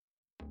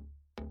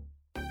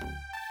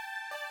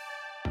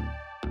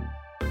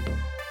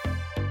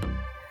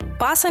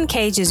Boss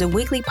Uncaged is a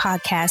weekly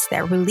podcast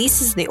that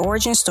releases the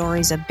origin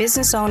stories of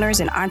business owners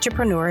and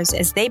entrepreneurs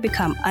as they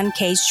become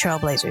uncaged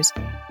trailblazers.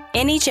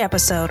 In each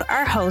episode,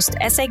 our host,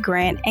 S.A.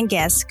 Grant, and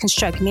guests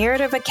construct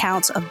narrative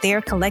accounts of their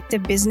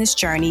collective business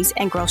journeys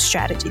and growth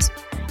strategies.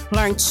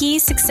 Learn key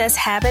success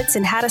habits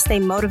and how to stay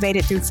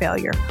motivated through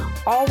failure,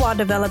 all while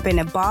developing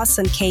a boss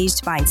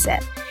uncaged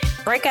mindset.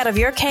 Break out of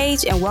your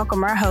cage and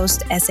welcome our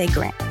host, S.A.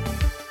 Grant.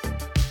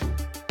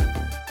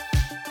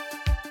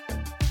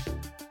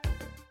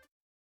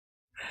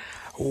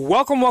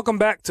 Welcome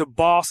back to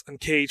Boss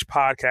Uncaged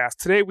Podcast.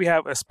 Today we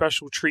have a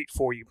special treat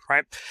for you,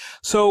 right?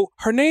 So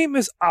her name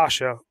is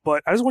Asha,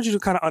 but I just want you to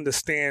kind of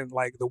understand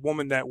like the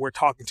woman that we're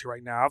talking to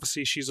right now.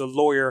 Obviously she's a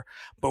lawyer,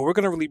 but we're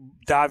going to really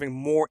diving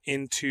more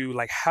into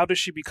like how does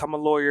she become a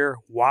lawyer?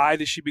 Why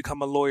did she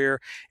become a lawyer?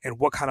 And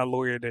what kind of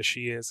lawyer that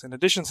she is? In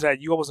addition to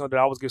that, you always know that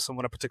I always give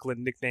someone a particular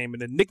nickname,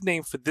 and the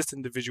nickname for this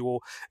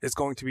individual is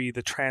going to be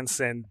the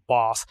Transcend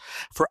Boss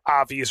for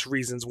obvious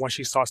reasons once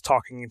she starts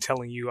talking and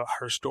telling you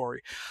her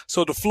story.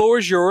 So the floor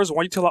is yours. Why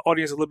don't you tell our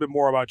audience a little bit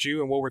more about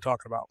you and what we're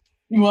talking about?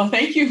 Well,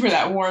 thank you for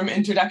that warm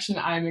introduction.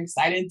 I'm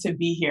excited to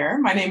be here.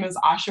 My name is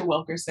Asha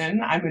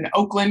Wilkerson. I'm an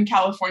Oakland,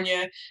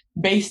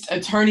 California-based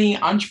attorney,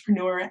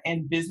 entrepreneur,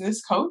 and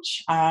business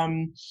coach.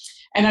 And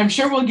I'm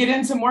sure we'll get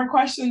into more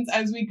questions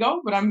as we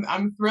go, but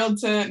I'm thrilled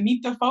to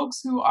meet the folks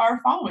who are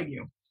following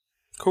you.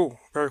 Cool.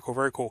 Very cool.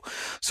 Very cool.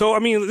 So, I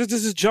mean, let's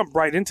just jump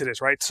right into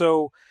this, right?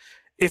 So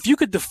if you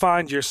could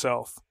define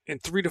yourself in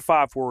 3 to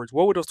 5 words,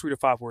 what would those 3 to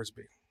 5 words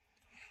be?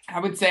 I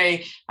would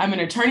say I'm an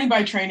attorney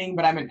by training,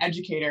 but I'm an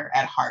educator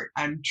at heart.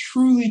 I'm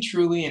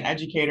truly an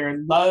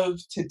educator, love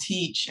to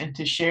teach and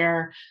to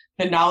share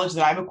the knowledge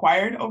that I've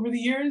acquired over the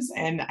years.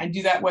 And I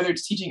do that whether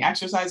it's teaching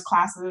exercise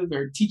classes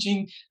or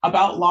teaching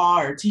about law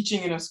or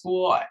teaching in a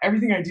school.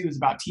 Everything I do is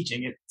about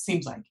teaching, it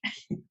seems like.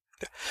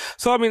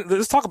 So, I mean,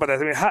 let's talk about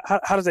that. I mean,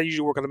 how does that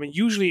usually work? I mean,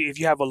 usually if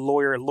you have a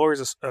lawyer,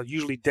 lawyers are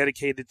usually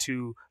dedicated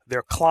to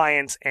their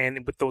clients,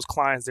 and with those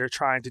clients, they're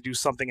trying to do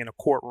something in a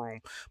courtroom.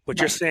 But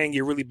You're saying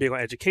you're really big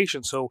on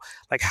education. So,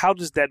 like, how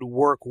does that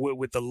work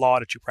with the law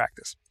that you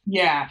practice?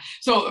 Yeah.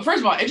 So first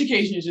of all,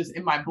 education is just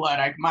in my blood.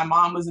 My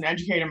mom was an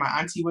educator. My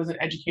auntie was an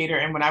educator.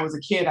 And when I was a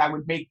kid, I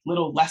would make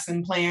little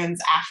lesson plans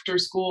after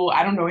school.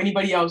 I don't know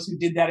anybody else who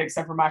did that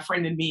except for my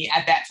friend and me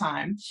at that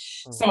time.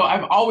 Mm-hmm. So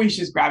I've always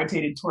just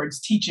gravitated towards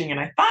teaching.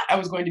 And I thought I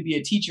was going to be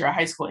a teacher, a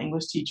high school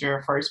English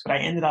teacher first, but I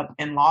ended up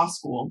in law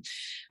school.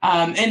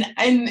 And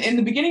in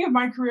the beginning of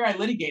my career, I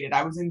litigated.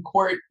 I was in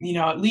court,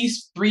 at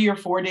least 3 or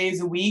 4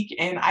 days a week.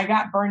 And I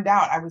got burned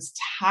out. I was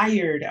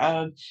tired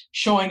of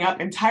showing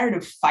up and tired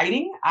of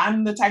fighting.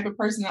 I'm the type of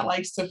person that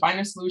likes to find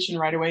a solution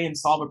right away and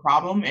solve a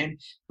problem. And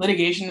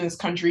litigation in this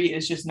country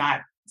is just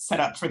not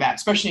set up for that,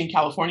 especially in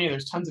California.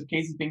 There's tons of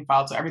cases being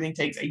filed. So everything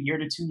takes 1 year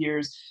to 2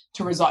 years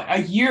to resolve.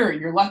 A year,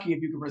 you're lucky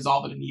if you can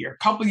resolve it in a year.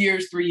 A couple of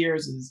years, 3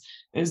 years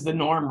is the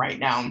norm right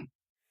now.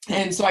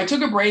 And so I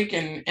took a break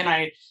and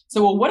I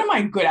said, well, what am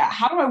I good at?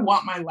 How do I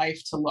want my life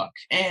to look?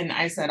 And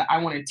I said, I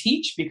want to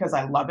teach because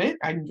I love it.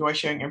 I enjoy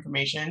sharing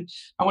information.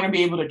 I want to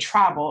be able to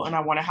travel and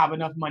I want to have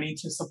enough money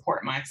to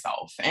support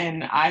myself.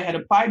 And I had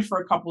applied for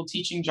a couple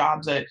teaching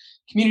jobs at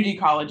community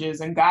colleges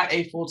and got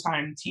a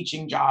full-time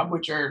teaching job,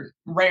 which are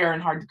rare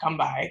and hard to come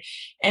by.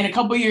 And a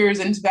couple years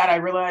into that, I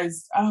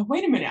realized,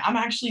 wait a minute, I'm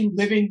actually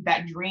living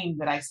that dream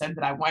that I said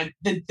that I wanted.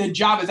 The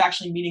job is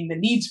actually meeting the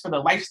needs for the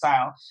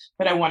lifestyle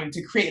that I wanted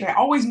to create. And I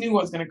always knew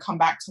I was going to come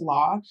back to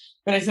law,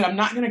 but I said, I'm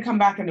not going to come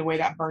back in a way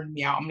that burned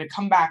me out. I'm going to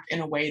come back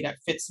in a way that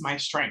fits my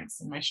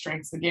strengths. And my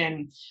strengths,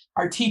 again,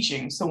 are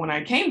teaching. So when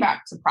I came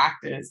back to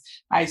practice,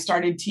 I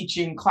started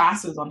teaching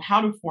classes on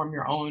how to form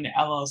your own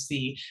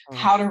LLC,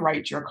 how to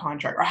write your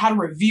contract, or how to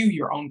review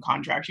your own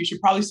contracts. You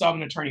should probably still have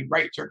an attorney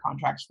write your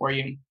contracts for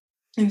you.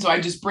 And so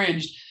I just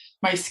bridged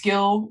my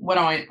skill, what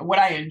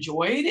I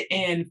enjoyed,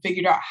 and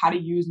figured out how to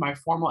use my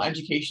formal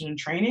education and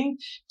training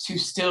to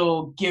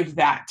still give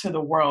that to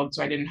the world.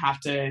 So I didn't have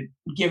to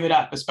give it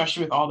up,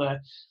 especially with all the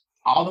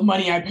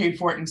money I paid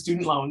for it in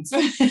student loans.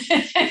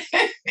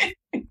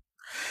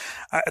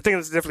 I think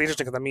it's definitely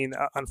interesting because, I mean,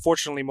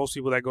 unfortunately, most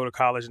people that go to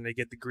college and they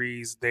get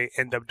degrees, they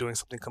end up doing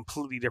something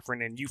completely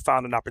different. And you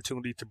found an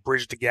opportunity to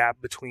bridge the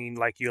gap between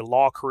like your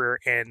law career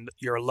and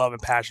your love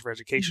and passion for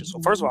education. So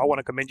first of all, I want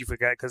to commend you for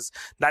that because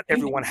not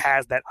everyone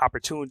has that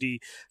opportunity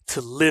to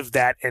live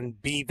that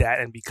and be that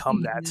and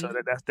become that. So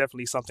that's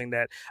definitely something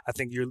that I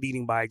think you're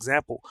leading by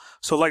example.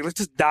 So like, let's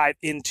just dive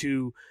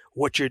into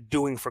what you're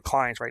doing for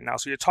clients right now.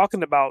 So you're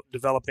talking about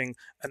developing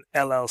an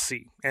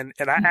LLC. And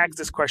I asked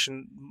this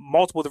question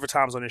multiple different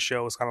times on this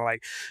show. It's kind of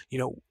like,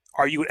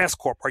 are you an S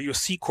Corp? Are you a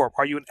C Corp?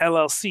 Are you an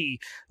LLC?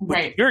 But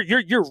right.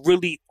 You're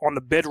really on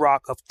the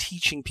bedrock of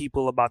teaching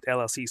people about the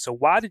LLC. So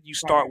why did you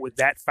start with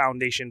that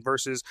foundation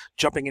versus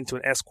jumping into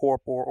an S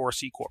Corp or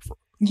C Corp?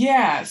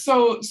 Yeah.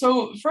 So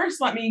first,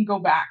 let me go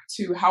back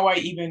to how I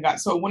even got.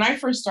 So when I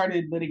first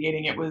started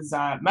litigating, it was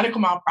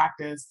medical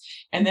malpractice,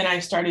 and then I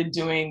started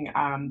doing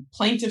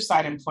plaintiff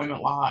side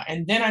employment law,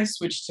 and then I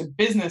switched to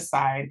business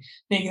side,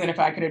 thinking that if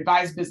I could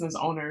advise business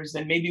owners,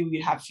 then maybe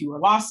we'd have fewer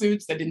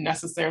lawsuits. That didn't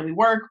necessarily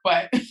work,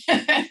 but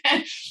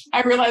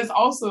I realized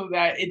also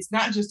that it's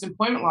not just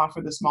employment law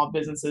for the small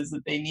businesses;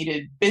 that they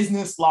needed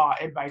business law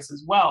advice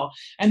as well.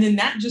 And then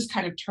that just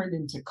kind of turned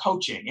into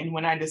coaching. And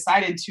when I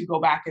decided to go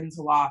back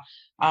into law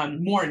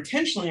more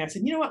intentionally, I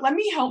said, you know what, let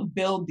me help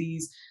build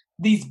these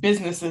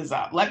businesses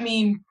up. Let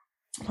me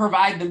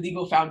provide the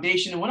legal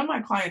foundation. And one of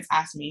my clients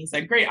asked me, he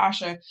said, great,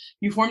 Asha,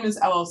 you formed this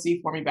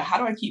LLC for me, but how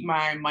do I keep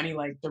my money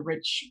like the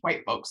rich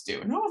white folks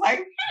do? And I was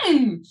like,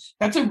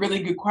 that's a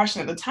really good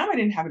question. At the time, I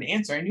didn't have an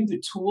answer. I knew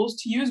the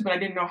tools to use, but I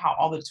didn't know how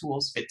all the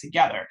tools fit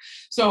together.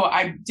 So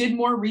I did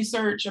more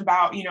research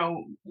about,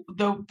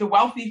 the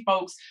wealthy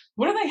folks.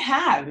 What do they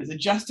have? Is it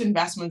just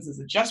investments? Is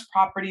it just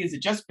property? Is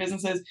it just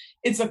businesses?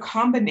 It's a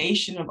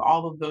combination of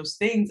all of those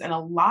things. And a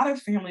lot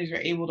of families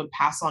are able to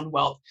pass on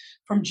wealth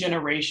from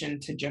generation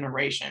to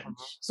generation.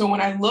 So when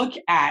I look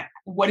at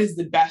what is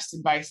the best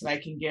advice that I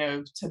can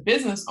give to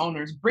business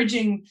owners,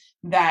 bridging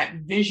that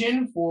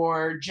vision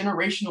for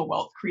generational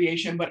wealth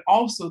creation, but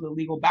also the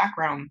legal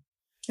background,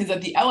 is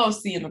that the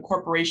LLC and the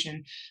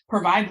corporation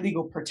provide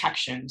legal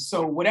protection.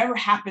 So whatever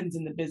happens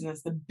in the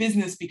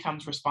business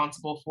becomes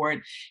responsible for it,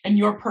 and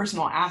your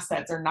personal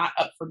assets are not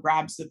up for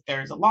grabs if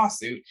there's a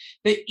lawsuit.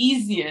 The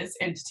easiest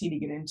entity to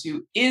get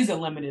into is a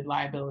limited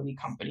liability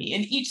company,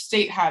 and each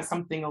state has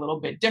something a little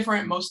bit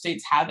different. Most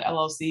states have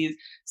LLCs,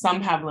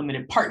 some have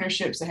limited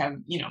partnerships. They have,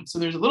 so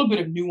there's a little bit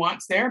of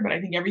nuance there, but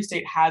I think every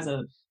state has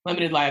a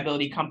limited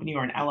liability company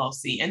or an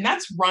LLC, and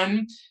that's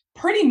run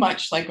pretty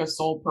much like a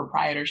sole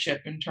proprietorship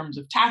in terms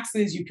of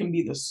taxes. You can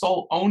be the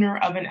sole owner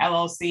of an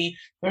LLC.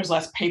 There's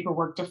less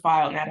paperwork to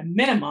file, and at a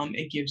minimum,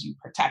 it gives you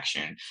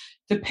protection.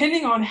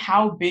 Depending on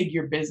how big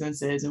your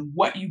business is and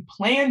what you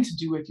plan to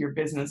do with your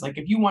business, like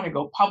if you want to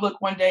go public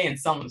one day and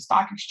sell on the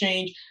stock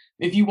exchange,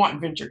 if you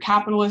want venture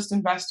capitalist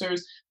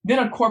investors, then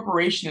a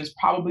corporation is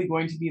probably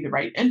going to be the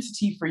right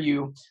entity for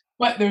you.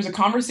 But there's a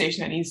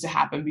conversation that needs to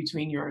happen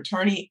between your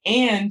attorney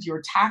and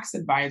your tax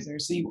advisor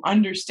so you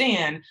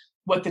understand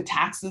what the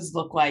taxes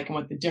look like and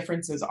what the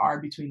differences are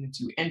between the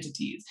two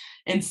entities.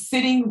 And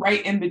sitting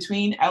right in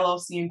between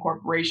LLC and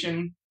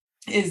corporation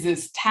is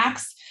this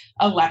tax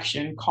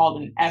election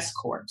called an S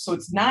Corp. So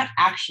it's not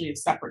actually a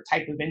separate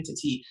type of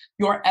entity.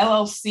 Your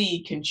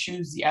LLC can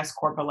choose the S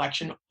Corp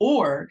election,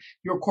 or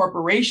your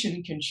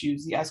corporation can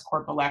choose the S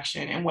Corp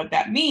election. And what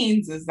that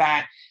means is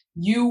that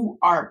you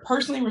are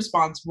personally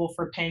responsible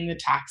for paying the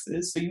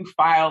taxes. So you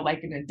file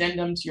like an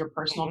addendum to your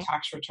personal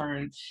tax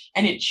return,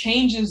 and it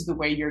changes the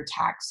way you're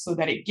taxed so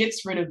that it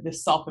gets rid of the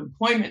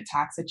self-employment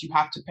tax that you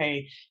have to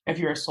pay if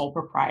you're a sole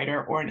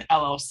proprietor or an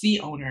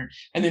LLC owner.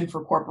 And then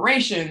for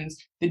corporations,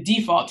 the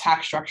default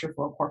tax structure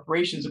for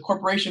corporations, a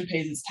corporation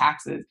pays its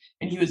taxes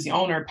and you as the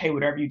owner pay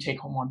whatever you take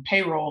home on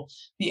payroll.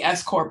 The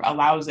S Corp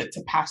allows it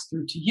to pass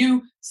through to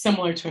you,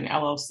 similar to an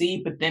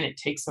LLC, but then it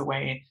takes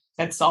away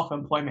that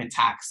self-employment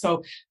tax.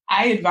 So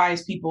I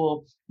advise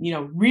people,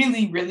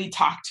 really, really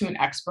talk to an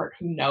expert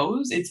who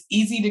knows. It's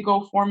easy to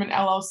go form an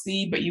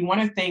LLC, but you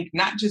want to think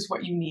not just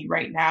what you need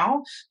right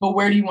now, but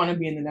where do you want to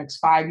be in the next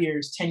 5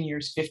 years, 10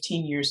 years,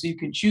 15 years, so you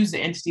can choose the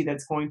entity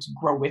that's going to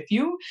grow with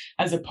you,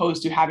 as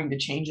opposed to having to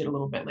change it a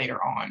little bit later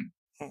on.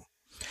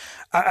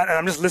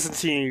 I'm just listening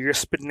to you. You're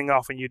spitting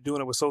off, and you're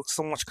doing it with so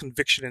much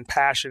conviction and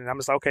passion. And I'm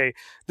just like, okay,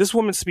 this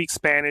woman speaks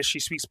Spanish, she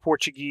speaks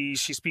Portuguese,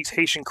 she speaks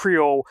Haitian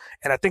Creole,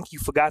 and I think you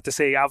forgot to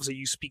say, obviously,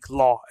 you speak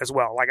law as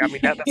well. Like, I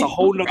mean, that's a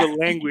whole nother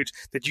language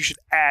that you should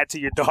add to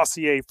your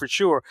dossier for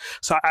sure.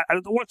 So I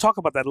want to talk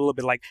about that a little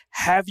bit. Like,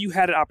 have you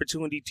had an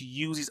opportunity to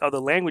use these other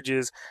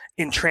languages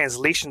in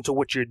translation to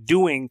what you're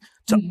doing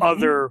to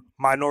other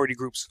minority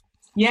groups?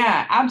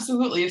 Yeah,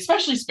 absolutely.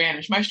 Especially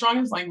Spanish. My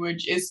strongest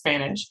language is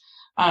Spanish.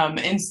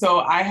 And so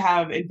I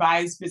have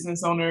advised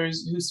business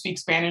owners who speak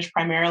Spanish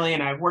primarily,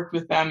 and I've worked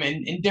with them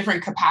in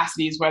different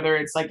capacities, whether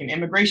it's like an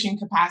immigration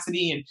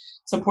capacity and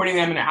supporting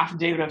them in an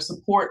affidavit of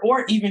support,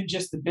 or even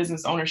just the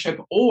business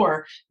ownership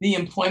or the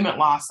employment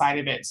law side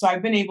of it. So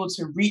I've been able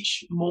to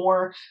reach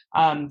more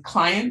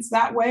clients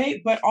that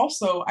way. But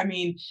also, I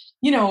mean,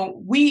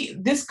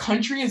 this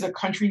country is a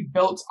country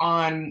built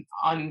on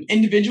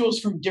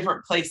individuals from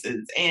different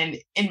places. And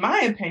in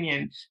my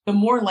opinion, the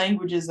more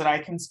languages that I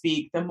can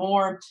speak, the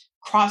more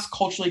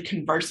cross-culturally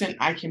conversant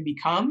I can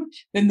become,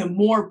 then the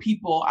more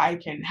people I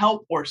can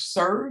help or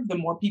serve, the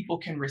more people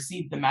can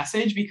receive the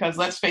message. Because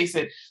let's face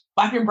it,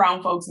 Black and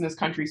brown folks in this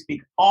country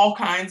speak all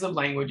kinds of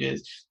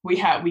languages.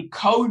 We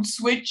code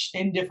switch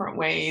in different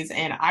ways,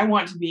 and I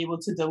want to be able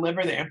to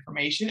deliver the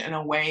information in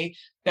a way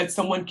that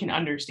someone can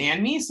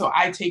understand me. So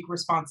I take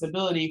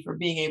responsibility for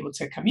being able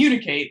to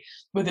communicate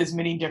with as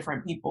many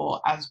different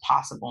people as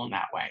possible in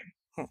that way.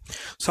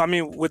 So, I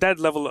mean, with that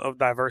level of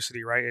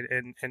diversity, right?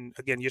 And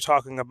again, you're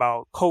talking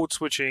about code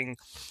switching,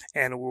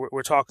 and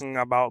we're talking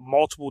about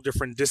multiple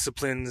different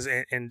disciplines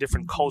and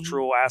different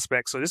cultural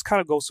aspects. So this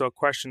kind of goes to a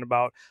question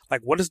about,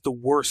 like, what is the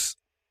worst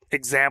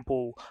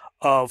example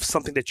of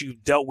something that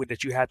you've dealt with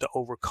that you had to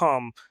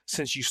overcome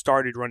since you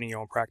started running your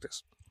own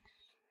practice?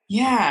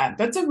 Yeah,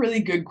 that's a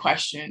really good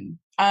question.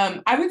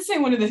 I would say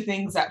one of the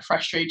things that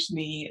frustrates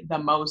me the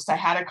most, I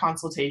had a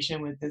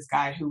consultation with this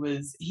guy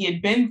he had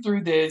been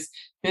through this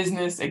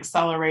business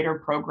accelerator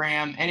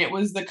program, and it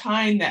was the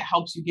kind that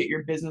helps you get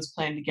your business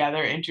plan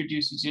together,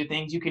 introduces you to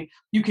things.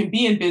 You can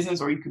be in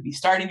business or you could be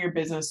starting your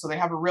business. So they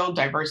have a real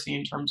diversity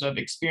in terms of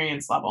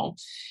experience level.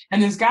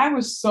 And this guy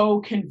was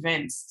so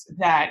convinced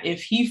that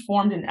if he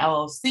formed an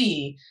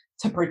LLC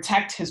to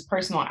protect his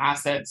personal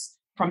assets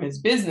from his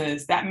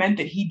business, that meant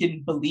that he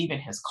didn't believe in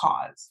his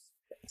cause.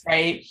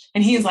 Right.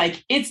 And he's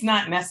like, it's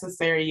not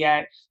necessary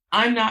yet.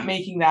 I'm not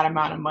making that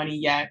amount of money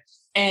yet.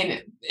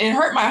 And it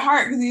hurt my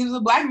heart because he was a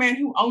Black man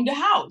who owned a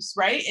house.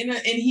 Right. And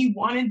he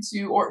wanted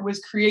to, or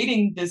was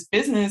creating this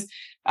business.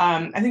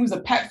 I think it was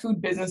a pet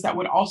food business that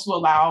would also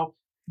allow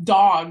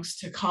dogs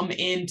to come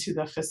into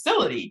the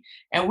facility.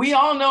 And we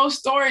all know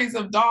stories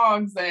of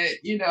dogs that,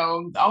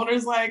 the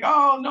owner's like,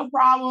 oh, no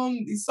problem.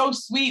 He's so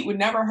sweet, would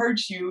never hurt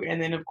you.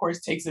 And then, of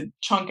course, takes a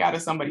chunk out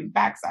of somebody's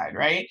backside,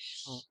 right?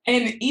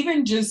 And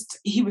even just,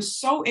 he was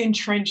so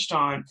entrenched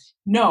on,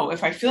 no,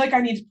 if I feel like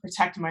I need to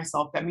protect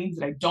myself, that means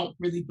that I don't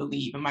really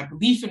believe. And my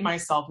belief in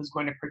myself is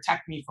going to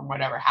protect me from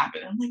whatever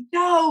happened. I'm like,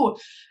 no.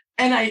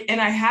 And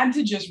I had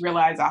to just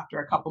realize after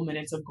a couple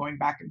minutes of going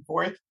back and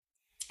forth,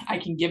 I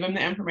can give him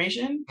the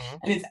information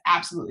and it's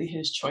absolutely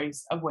his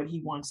choice of what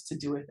he wants to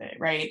do with it,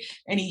 right?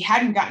 And he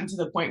hadn't gotten to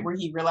the point where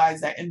he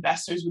realized that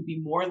investors would be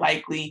more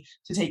likely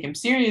to take him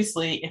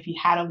seriously if he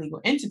had a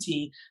legal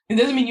entity. It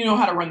doesn't mean you know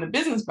how to run the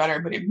business better,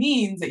 but it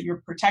means that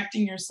you're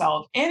protecting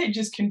yourself, and it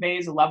just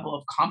conveys a level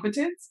of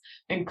competence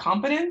and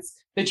confidence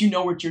that you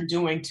know what you're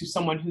doing to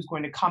someone who's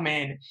going to come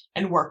in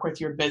and work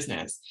with your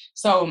business.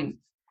 So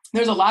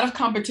there's a lot of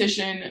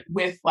competition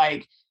with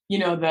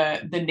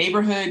the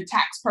neighborhood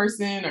tax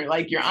person, or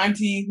like your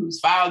auntie who's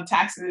filed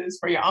taxes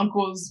for your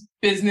uncle's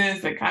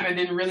business that kind of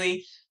didn't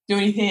really do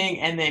anything.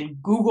 And then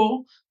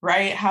Google,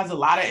 right, has a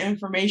lot of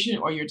information,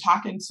 or you're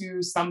talking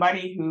to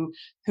somebody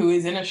who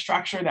is in a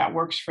structure that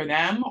works for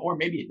them, or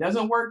maybe it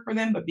doesn't work for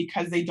them, but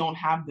because they don't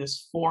have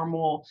this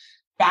formal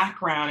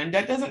background. And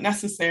that doesn't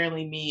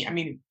necessarily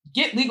mean,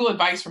 get legal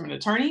advice from an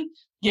attorney,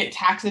 get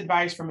tax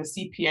advice from a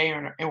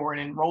CPA or an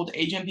enrolled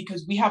agent,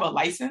 because we have a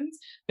license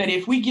that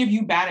if we give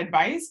you bad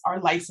advice,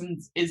 our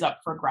license is up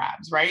for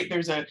grabs, right?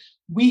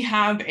 We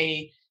have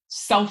a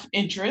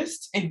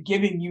self-interest in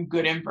giving you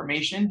good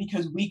information,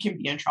 because we can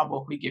be in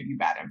trouble if we give you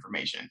bad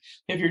information.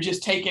 If you're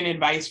just taking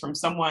advice from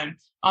someone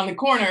on the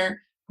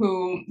corner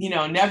who,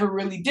 never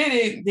really did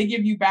it, they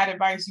give you bad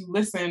advice, you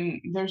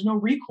listen, there's no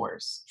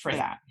recourse for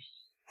that.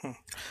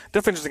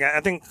 Definitely interesting.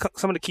 I think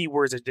some of the key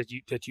words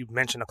that you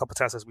mentioned a couple of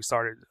times as we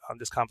started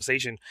this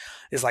conversation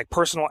is like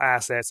personal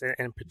assets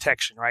and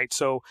protection, right?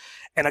 So,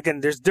 and again,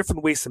 there's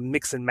different ways to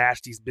mix and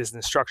match these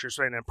business structures,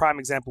 right? And a prime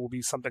example would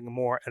be something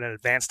more an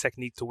advanced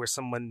technique to where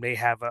someone may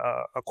have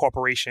a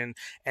corporation,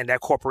 and that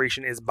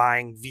corporation is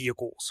buying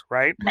vehicles,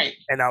 right? Right.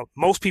 And now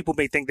most people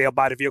may think they'll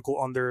buy the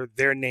vehicle under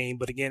their name,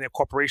 but again, a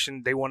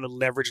corporation, they want to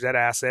leverage that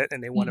asset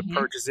and they want to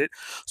purchase it.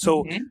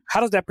 So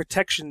how does that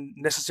protection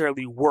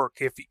necessarily work?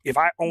 If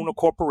I own a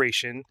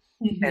corporation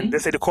and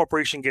let's say the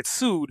corporation gets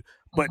sued,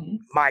 but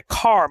my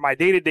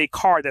day-to-day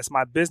car, that's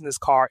my business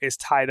car, is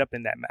tied up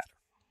in that matter.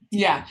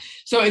 Yeah.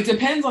 So it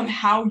depends on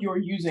how you're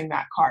using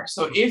that car.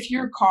 So if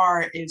your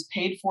car is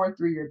paid for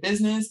through your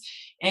business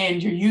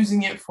and you're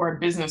using it for a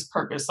business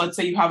purpose, let's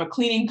say you have a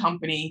cleaning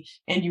company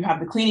and you have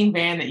the cleaning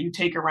van that you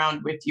take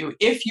around with you.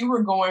 If you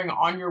were going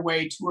on your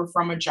way to or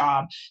from a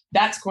job,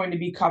 that's going to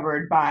be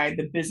covered by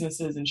the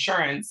business's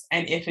insurance.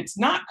 And if it's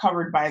not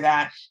covered by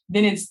that,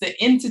 then it's the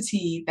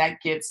entity that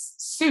gets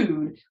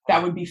sued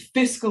that would be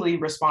fiscally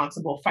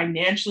responsible,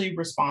 financially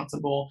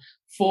responsible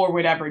for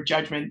whatever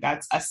judgment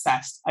that's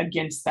assessed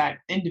against that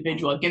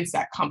individual, against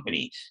that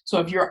company. So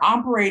if you're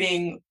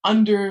operating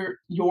under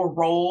your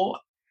role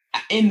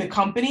in the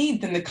company,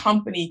 then the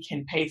company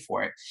can pay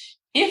for it.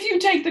 If you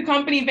take the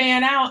company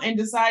van out and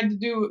decide to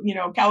do,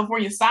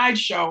 California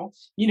sideshow,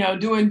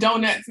 doing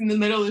donuts in the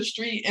middle of the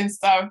street and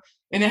stuff,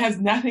 and it has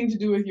nothing to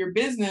do with your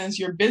business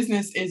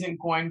isn't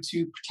going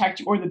to protect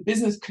you, or the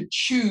business could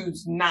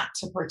choose not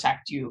to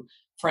protect you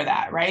for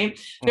that, right?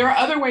 There are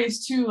other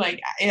ways too,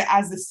 like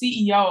as the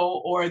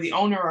CEO or the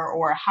owner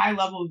or a high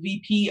level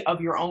VP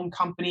of your own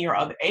company or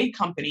of a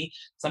company,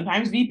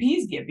 sometimes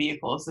VPs get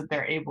vehicles that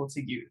they're able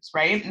to use,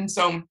 right? And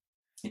so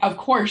of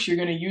course, you're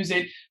going to use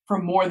it for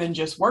more than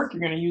just work.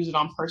 You're going to use it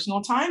on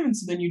personal time. And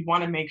so then you'd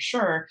want to make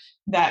sure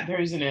that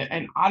there's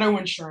an auto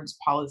insurance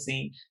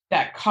policy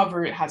that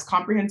has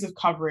comprehensive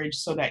coverage,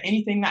 so that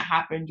anything that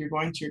happened, you're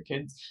going to your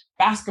kid's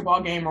basketball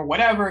game or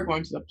whatever,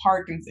 going to the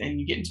park and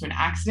you get into an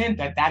accident,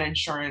 that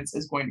insurance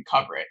is going to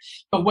cover it.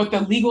 But what the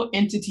legal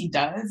entity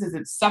does is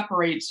it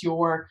separates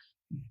your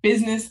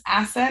business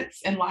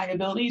assets and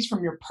liabilities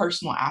from your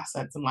personal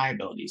assets and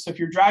liabilities. So if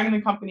you're driving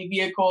the company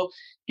vehicle,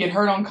 get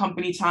hurt on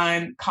company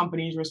time,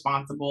 company's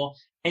responsible.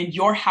 And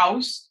your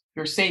house,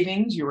 your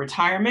savings, your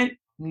retirement,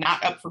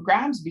 not up for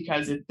grabs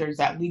because there's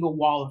that legal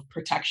wall of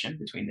protection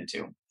between the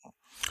two.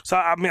 So,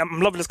 I mean,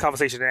 I'm loving this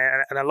conversation,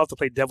 and I love to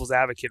play devil's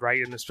advocate,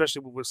 right? And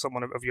especially with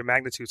someone of your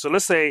magnitude. So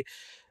let's say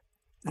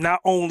not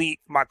only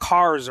my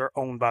cars are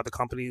owned by the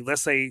company,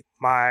 let's say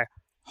my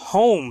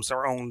homes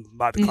are owned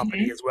by the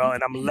company as well,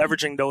 and I'm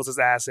leveraging those as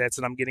assets,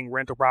 and I'm getting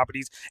rental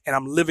properties, and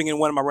I'm living in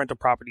one of my rental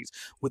properties.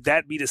 Would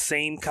that be the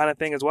same kind of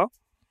thing as well?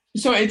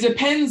 So it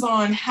depends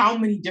on how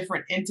many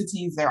different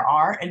entities there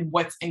are and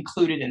what's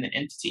included in the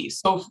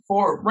entities. So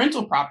for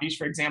rental properties,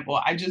 for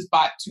example, I just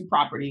bought 2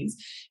 properties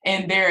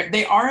and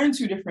they are in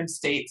 2 different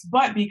states,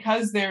 but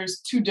because there's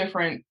 2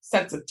 different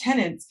sets of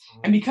tenants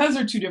and because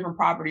they're 2 different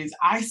properties,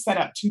 I set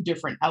up 2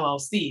 different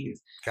LLCs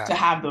to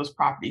have those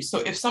properties. So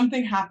if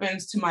something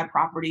happens to my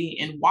property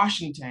in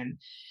Washington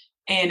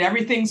and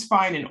everything's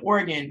fine in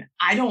Oregon,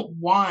 I don't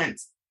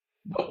want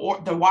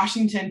the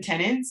Washington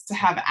tenants to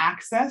have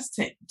access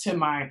to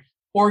my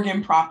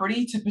Oregon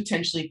property to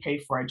potentially pay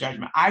for a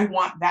judgment. I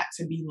want that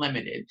to be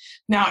limited.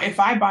 Now, if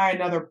I buy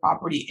another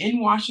property in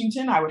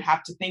Washington, I would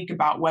have to think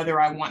about whether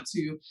I want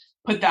to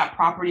put that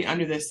property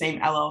under the same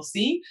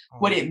LLC.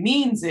 What it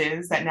means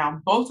is that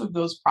now both of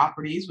those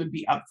properties would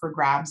be up for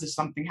grabs if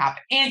something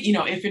happened. And,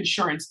 if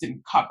insurance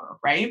didn't cover,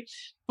 right?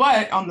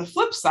 But on the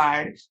flip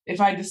side, if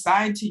I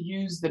decide to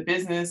use the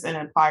business and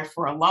apply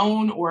for a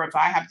loan, or if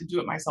I have to do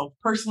it myself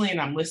personally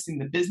and I'm listing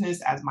the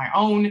business as my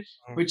own,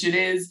 which it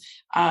is,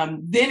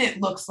 then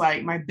it looks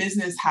like my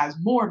business has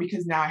more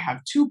because now I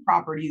have 2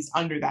 properties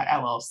under that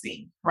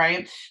LLC,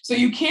 right? So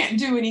you can't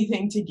do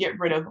anything to get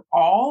rid of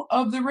all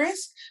of the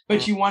risk,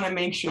 but you want to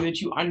make sure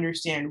that you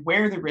understand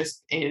where the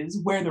risk is,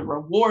 where the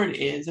reward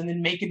is, and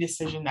then make a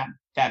decision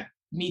that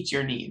meets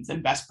your needs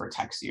and best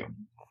protects you.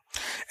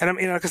 And I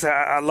mean, like I said,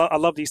 I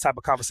love these type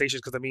of conversations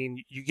because, I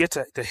mean, you get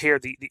to hear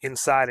the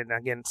inside. And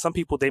again, some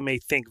people, they may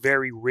think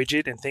very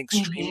rigid and think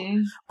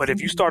stream. But if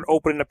you start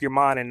opening up your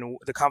mind and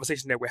the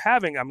conversation that we're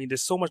having, I mean,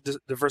 there's so much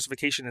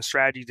diversification and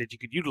strategy that you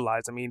could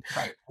utilize. I mean,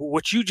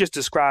 what you just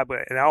described,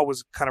 and I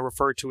always kind of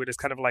refer to it as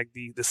kind of like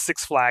the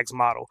Six Flags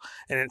model.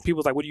 And then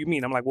people's like, what do you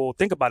mean? I'm like, well,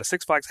 think about it.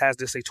 Six Flags has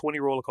this, say, 20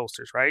 roller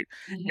coasters, right?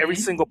 Every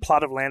single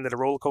plot of land that a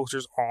roller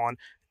coaster's on,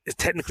 it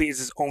technically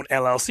is its own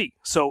LLC.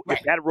 So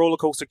if that roller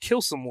coaster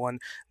kills someone,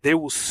 they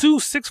will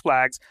sue Six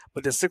Flags,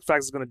 but then Six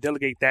Flags is going to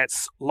delegate that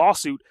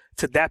lawsuit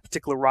to that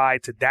particular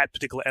ride, to that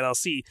particular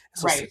LLC.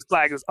 So Six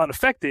Flags is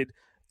unaffected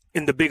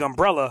in the big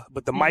umbrella,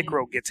 but the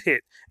micro gets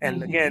hit.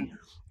 And again,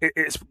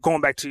 it's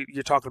going back to,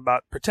 you're talking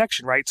about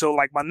protection, right? So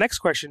like my next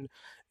question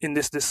in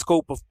this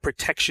scope of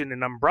protection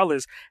and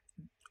umbrellas,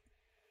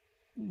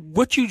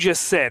 what you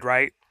just said,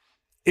 right?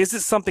 Is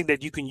it something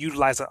that you can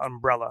utilize an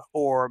umbrella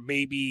or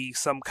maybe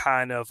some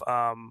kind of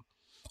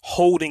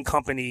holding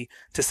company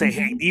to say,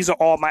 hey, these are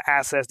all my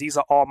assets, these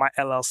are all my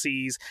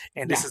LLCs,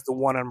 and this is the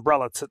one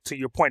umbrella, to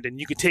your point. And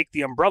you can take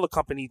the umbrella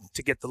company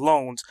to get the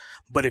loans,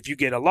 but if you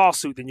get a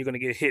lawsuit, then you're going to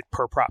get hit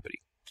per property.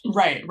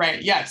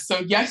 Right. Yes. So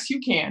yes, you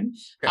can.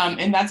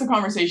 And that's a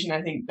conversation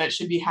I think that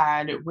should be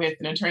had with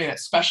an attorney that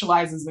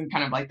specializes in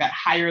kind of like that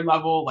higher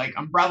level, like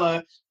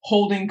umbrella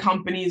holding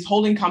companies.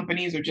 Holding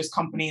companies are just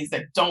companies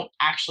that don't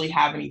actually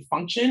have any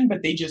function,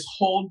 but they just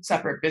hold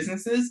separate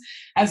businesses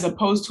as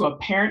opposed to a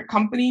parent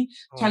company.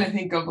 I'm trying to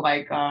think of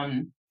like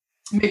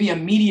maybe a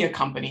media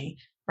company,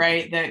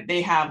 right? That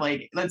they have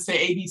like, let's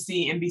say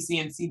ABC, NBC,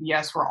 and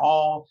CBS were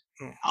all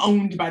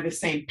owned by the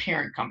same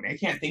parent company. I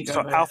can't think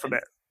of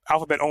it.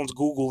 Alphabet owns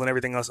Google and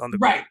everything else under.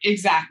 Right,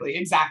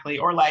 exactly.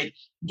 Or like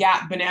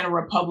Gap, Banana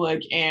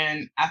Republic,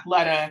 and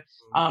Athleta,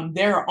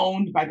 they're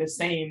owned by the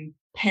same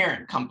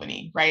parent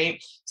company,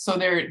 right? So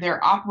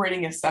they're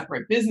operating as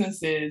separate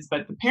businesses,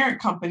 but the parent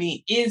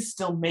company is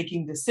still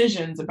making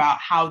decisions about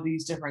how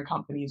these different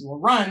companies will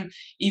run,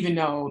 even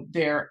though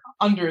they're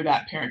under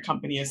that parent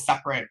company as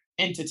separate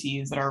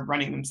entities that are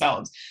running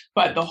themselves.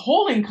 But the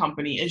holding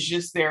company is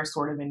just there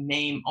sort of in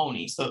name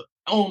only. So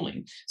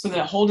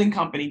the holding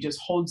company just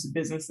holds the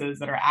businesses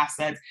that are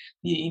assets.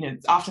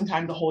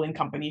 Oftentimes the holding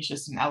company is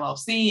just an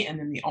LLC, and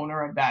then the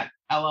owner of that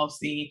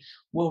LLC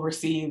will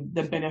receive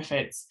the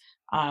benefits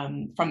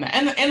from that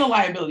and the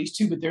liabilities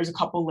too. But there's a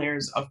couple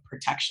layers of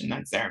protection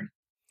that's there.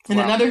 And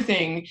another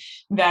thing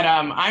that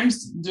I'm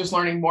just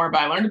learning more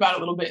about, I learned about it a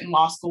little bit in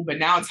law school, but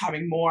now it's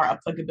having more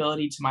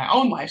applicability to my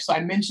own life. So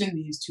I mentioned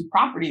these 2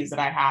 properties that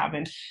I have.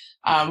 And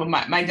when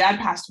my dad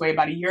passed away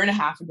about 1.5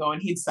 years ago,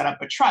 and he'd set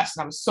up a trust.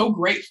 And I was so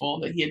grateful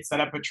that he had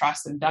set up a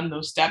trust and done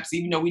those steps,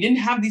 even though we didn't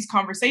have these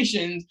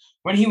conversations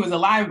when he was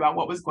alive about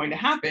what was going to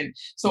happen.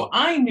 So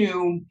I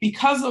knew,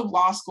 because of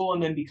law school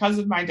and then because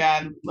of my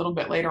dad a little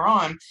bit later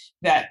on,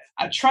 that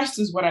a trust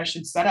is what I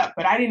should set up.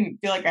 But I didn't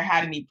feel like I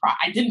had any,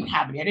 I didn't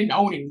have any, I didn't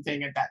own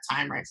anything at that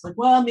time, right? It's like,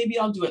 well, maybe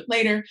I'll do it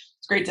later.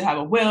 It's great to have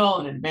a will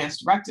and an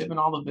advance directive and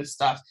all of this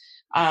stuff.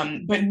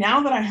 But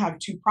now that I have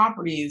 2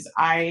 properties,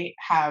 I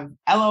have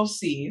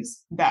LLCs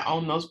that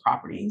own those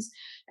properties.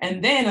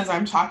 And then as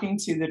I'm talking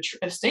to the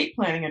estate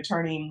planning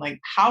attorney, like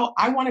how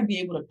I want to be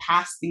able to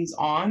pass these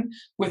on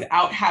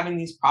without having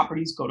these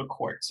properties go to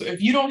court. So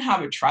if you don't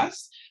have a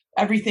trust,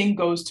 everything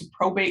goes to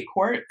probate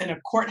court, and a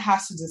court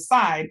has to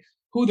decide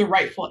who the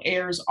rightful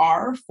heirs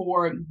are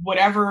for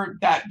whatever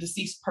that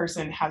deceased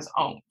person has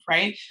owned,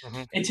 right?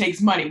 Mm-hmm. It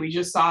takes money. We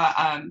just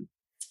saw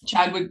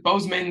Chadwick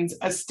Boseman's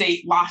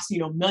estate lost,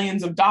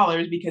 millions of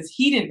dollars because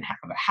he didn't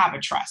have a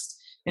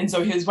trust. And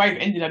so his wife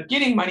ended up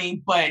getting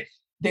money, but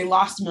they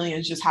lost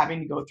millions just having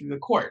to go through the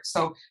court.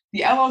 So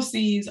the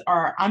LLCs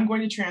are, I'm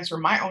going to transfer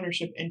my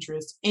ownership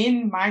interest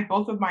in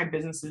both of my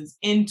businesses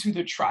into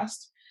the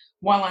trust.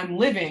 While I'm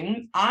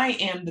living, I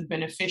am the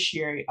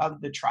beneficiary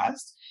of the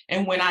trust.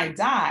 And when I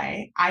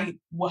die, I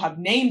will have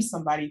named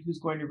somebody who's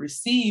going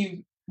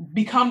to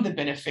become the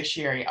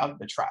beneficiary of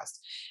the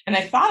trust. And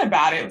I thought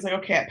about it. It was like,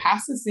 okay, it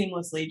passes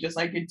seamlessly, just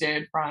like it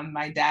did from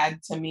my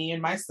dad to me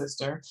and my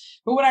sister.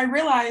 But what I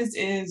realized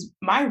is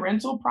my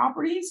rental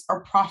properties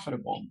are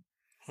profitable.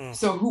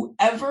 So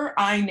whoever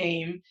I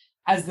name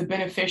as the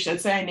beneficiary,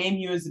 let's say I name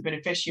you as the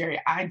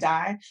beneficiary, I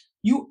die,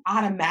 you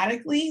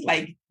automatically,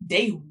 like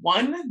day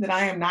one that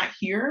I am not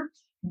here,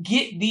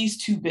 get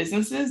these 2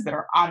 businesses that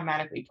are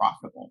automatically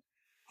profitable,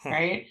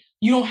 right?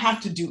 You don't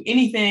have to do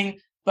anything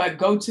but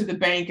go to the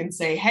bank and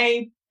say,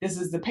 hey, this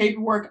is the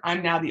paperwork.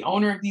 I'm now the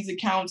owner of these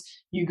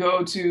accounts. You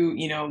go to,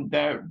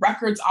 the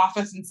records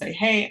office and say,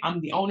 hey, I'm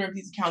the owner of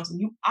these accounts. And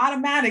you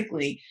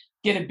automatically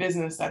get a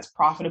business that's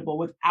profitable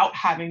without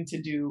having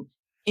to do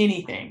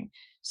anything.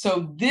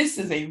 So this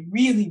is a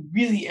really,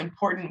 really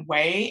important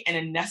way and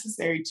a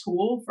necessary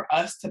tool for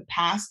us to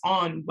pass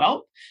on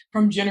wealth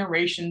from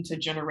generation to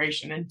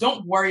generation. And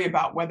don't worry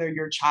about whether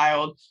your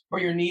child or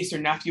your niece or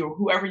nephew or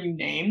whoever you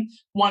name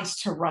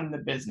wants to run the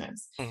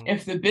business. Mm-hmm.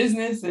 If the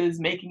business is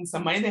making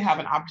some money, they have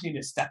an opportunity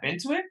to step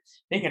into it.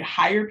 They could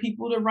hire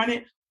people to run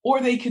it, or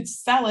they could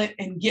sell it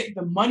and get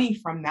the money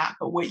from that.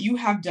 But what you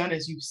have done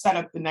is you've set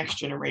up the next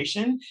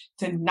generation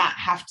to not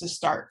have to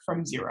start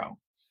from zero.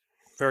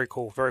 Very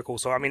cool. Very cool.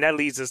 So, I mean, that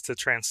leads us to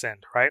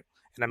Transcend, right?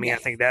 And I mean, yes.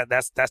 I think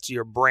that's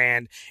your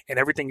brand, and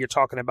everything you're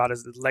talking about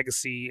is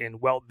legacy and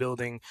wealth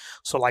building.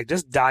 So like,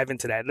 just dive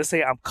into that. Let's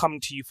say I'm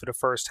coming to you for the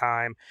first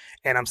time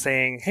and I'm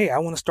saying, hey, I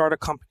want to start a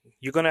company.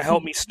 You're going to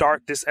help me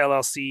start this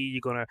LLC.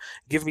 You're going to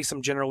give me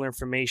some general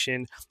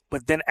information.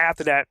 But then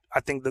after that,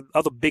 I think the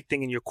other big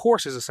thing in your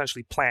course is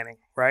essentially planning,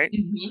 right?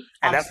 Mm-hmm.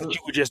 And that's what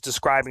you were just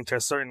describing to a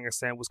certain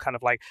extent, was kind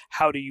of like,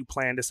 how do you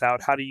plan this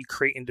out? How do you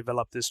create and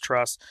develop this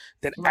trust?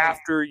 Then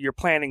after your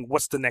planning,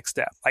 what's the next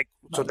step? Like,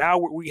 so now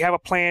we have a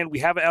plan,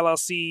 we have an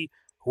LLC.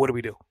 What do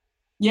we do?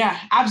 Yeah,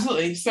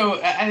 absolutely. So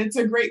it's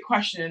a great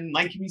question.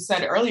 Like we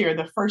said earlier,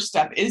 the first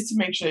step is to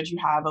make sure that you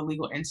have a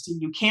legal entity.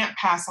 You can't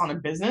pass on a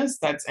business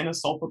that's in a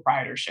sole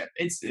proprietorship.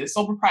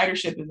 Sole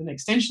proprietorship is an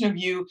extension of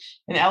you.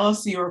 An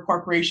LLC or a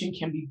corporation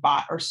can be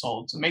bought or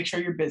sold. So make sure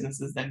your business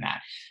is in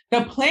that.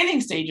 The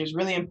planning stage is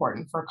really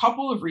important for a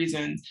couple of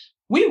reasons.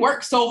 We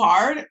work so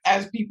hard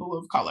as people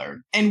of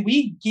color, and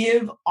we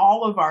give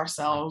all of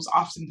ourselves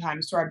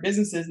oftentimes to our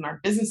businesses, and our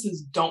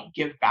businesses don't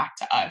give back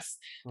to us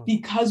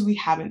because we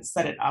haven't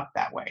set it up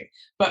that way.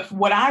 But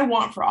what I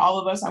want for all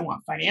of us, I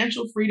want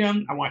financial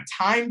freedom, I want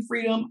time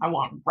freedom, I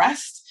want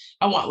rest,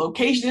 I want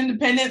location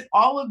independence,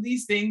 all of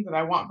these things that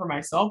I want for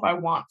myself, I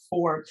want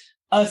for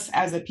us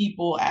as a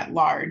people at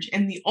large.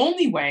 And the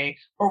only way,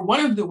 or one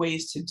of the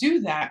ways to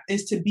do that,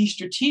 is to be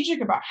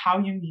strategic about how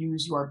you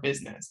use your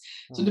business.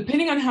 So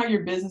depending on how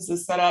your business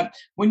is set up,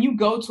 when you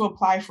go to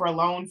apply for a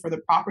loan for the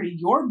property,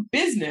 your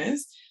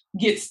business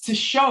gets to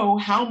show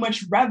how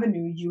much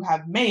revenue you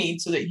have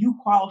made so that you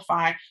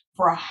qualify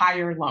for a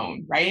higher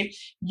loan, right?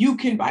 You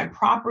can buy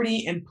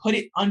property and put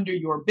it under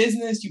your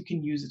business. You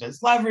can use it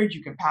as leverage.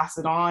 You can pass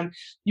it on.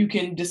 You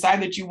can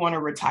decide that you want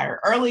to retire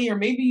early, or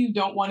maybe you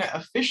don't want to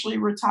officially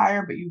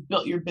retire, but you've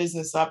built your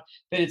business up,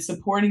 that it's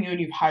supporting you and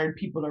you've hired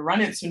people to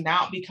run it. So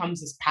now it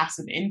becomes this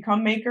passive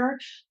income maker.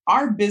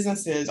 Our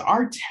businesses,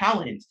 our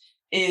talent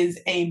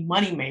is a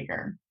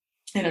moneymaker.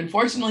 And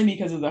unfortunately,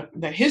 because of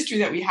the history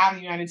that we have in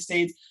the United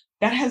States,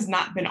 that has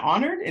not been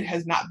honored. It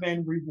has not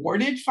been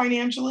rewarded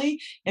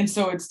financially. And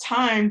so it's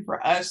time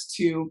for us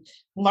to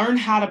learn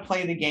how to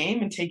play the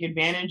game and take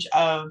advantage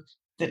of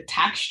the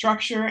tax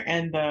structure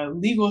and the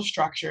legal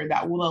structure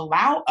that will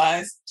allow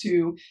us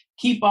to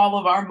keep all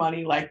of our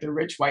money like the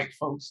rich white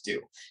folks do.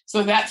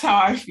 So that's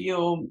how I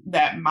feel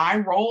that my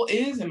role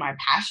is, and my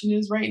passion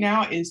is right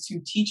now, is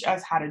to teach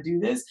us how to do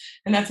this.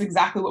 And that's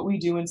exactly what we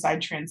do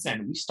inside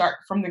Transcend. We start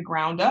from the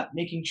ground up,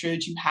 making sure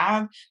that you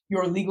have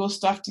your legal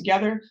stuff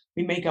together.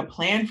 We make a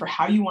plan for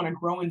how you want to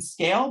grow and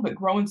scale, but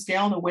grow and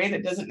scale in a way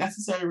that doesn't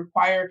necessarily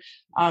require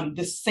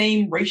the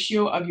same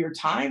ratio of your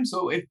time.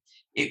 So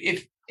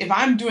if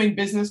I'm doing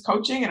business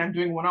coaching and I'm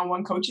doing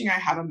one-on-one coaching, I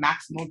have a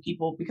maximum of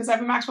people because I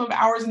have a maximum of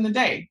hours in the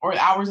day or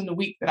hours in the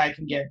week that I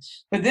can give.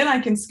 But then I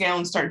can scale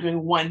and start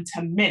doing one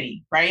to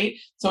many, right?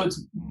 So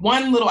it's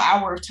one little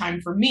hour of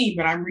time for me,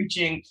 but I'm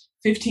reaching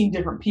 15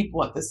 different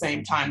people at the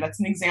same time. That's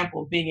an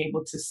example of being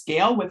able to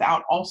scale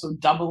without also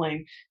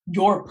doubling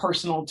your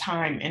personal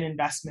time and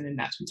investment in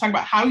that. So we talk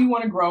about how you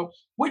want to grow.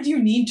 What do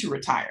you need to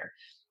retire?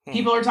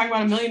 People are talking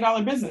about $1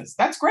 million business.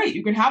 That's great.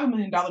 You can have $1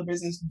 million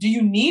business. Do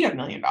you need $1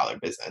 million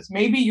business?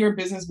 Maybe your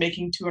business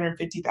making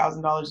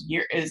 $250,000 a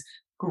year is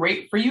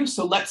great for you.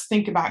 So let's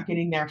think about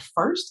getting there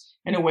first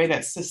in a way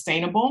that's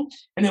sustainable.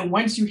 And then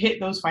once you hit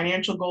those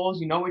financial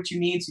goals, you know what you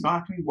need, so you don't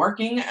have to be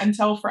working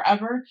until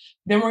forever.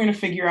 Then we're going to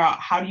figure out,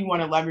 how do you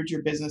want to leverage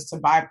your business to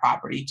buy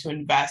property, to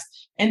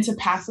invest, and to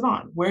pass it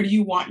on? Where do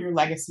you want your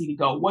legacy to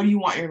go? What do you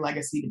want your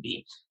legacy to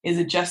be? Is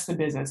it just the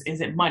business?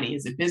 Is it money?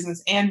 Is it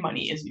business and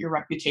money? Is it your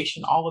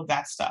reputation? All of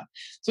that stuff.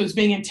 So it's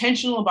being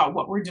intentional about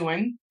what we're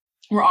doing.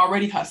 We're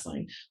already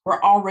hustling.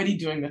 We're already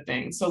doing the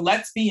thing. So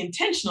let's be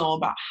intentional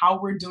about how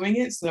we're doing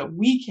it so that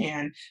we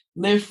can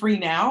live free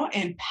now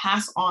and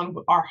pass on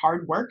our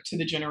hard work to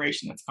the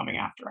generation that's coming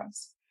after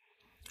us.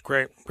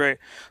 Great, great.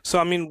 So,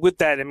 I mean, with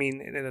that, I mean,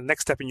 the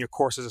next step in your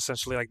course is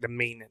essentially like the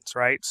maintenance,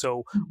 right?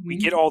 So we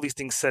get all these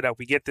things set up.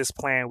 We get this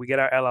plan. We get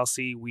our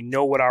LLC. We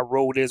know what our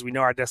road is. We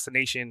know our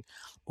destination.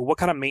 But what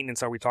kind of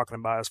maintenance are we talking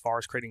about as far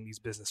as creating these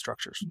business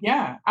structures?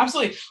 Yeah,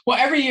 absolutely. Well,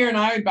 every year, and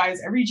I advise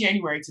every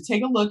January to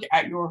take a look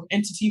at your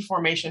entity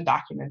formation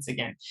documents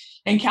again.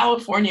 In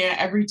California,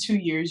 every 2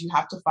 years, you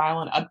have to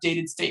file an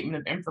updated statement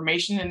of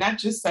information. And that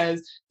just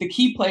says the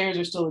key players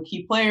are still the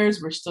key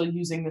players. We're still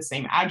using the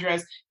same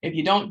address. If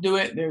you don't do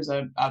it, there's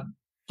a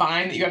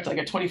fine that you have to, like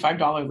a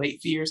 $25 late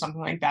fee or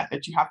something like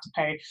that you have to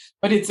pay.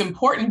 But it's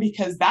important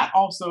because that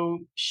also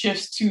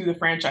shifts to the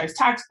franchise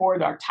tax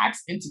board, our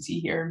tax entity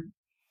here.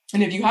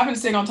 And if you haven't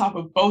stayed on top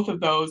of both of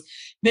those,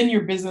 then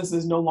your business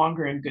is no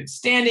longer in good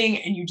standing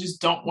and you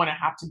just don't want to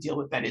have to deal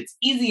with that. It's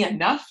easy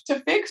enough to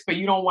fix, but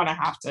you don't want to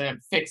have to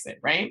fix it,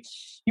 right?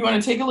 You want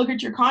to take a look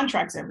at your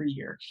contracts every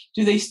year.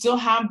 Do they still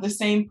have the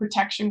same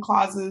protection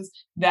clauses?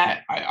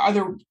 That are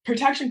the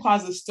protection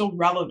clauses still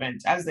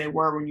relevant as they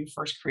were when you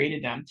first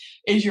created them?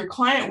 Is your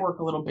client work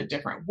a little bit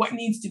different? What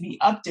needs to be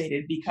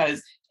updated?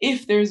 Because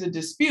if there's a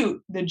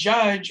dispute, the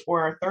judge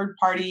or a third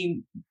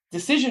party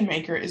decision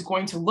maker is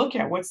going to look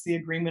at what's the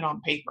agreement on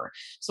paper.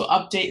 So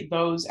update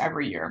those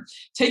every year.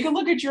 Take a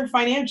look at your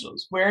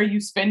financials. Where are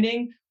you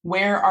spending?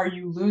 Where are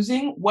you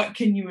losing? What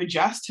can you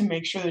adjust to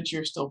make sure that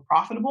you're still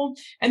profitable?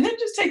 And then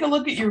just take a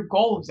look at your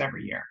goals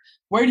every year.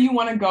 Where do you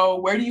want to go?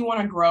 Where do you want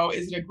to grow?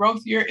 Is it a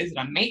growth year? Is it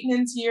a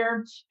maintenance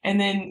year? And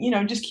then,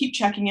 just keep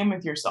checking in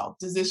with yourself.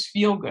 Does this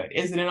feel good?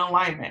 Is it in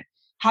alignment?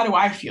 How do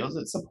I feel? Is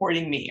it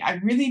supporting me?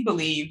 I really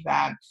believe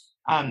that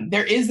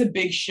there is a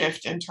big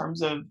shift in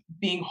terms of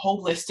being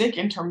holistic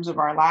in terms of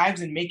our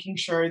lives and making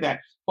sure that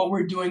what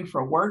we're doing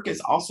for work is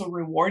also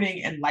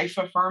rewarding and life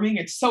affirming.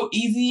 It's so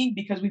easy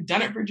because we've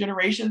done it for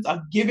generations of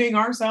giving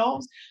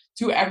ourselves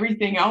to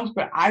everything else.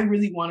 But I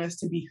really want us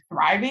to be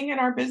thriving in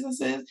our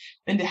businesses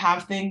and to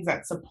have things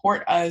that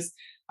support us,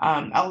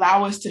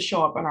 allow us to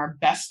show up in our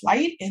best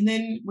light, and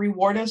then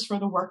reward us for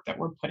the work that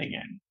we're putting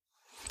in.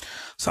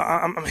 So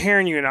I'm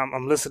hearing you and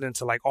I'm listening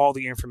to like all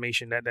the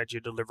information that you're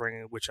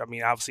delivering, which, I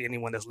mean, obviously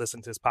anyone that's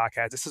listening to this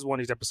podcast, this is one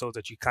of these episodes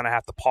that you kind of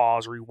have to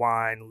pause,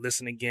 rewind,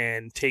 listen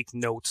again, take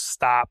notes,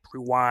 stop,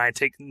 rewind,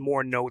 take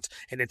more notes,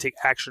 and then take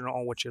action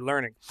on what you're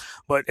learning.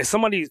 But if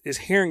somebody is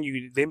hearing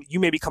you,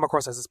 you maybe come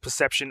across as this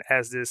perception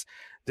as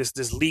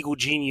this legal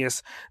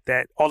genius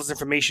that all this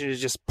information is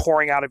just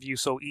pouring out of you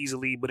so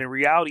easily. But in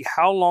reality,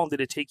 how long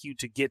did it take you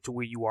to get to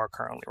where you are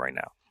currently right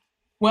now?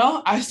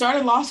 Well, I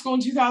started law school in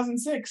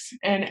 2006,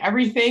 and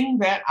everything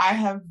that I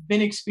have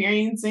been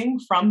experiencing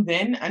from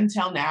then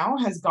until now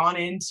has gone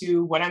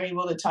into what I'm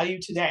able to tell you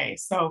today.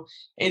 So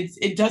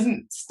it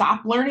doesn't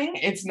stop learning.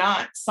 It's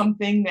not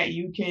something that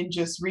you can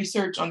just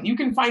research on. You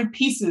can find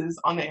pieces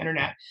on the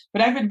internet,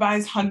 but I've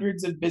advised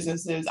hundreds of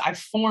businesses. I've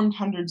formed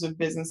hundreds of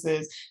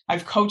businesses.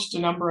 I've coached a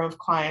number of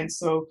clients.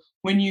 So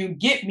when you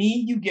get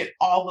me, you get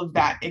all of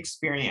that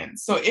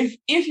experience. So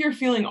if you're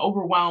feeling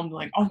overwhelmed,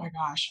 like, oh my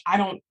gosh,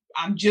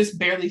 I'm just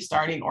barely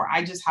starting, or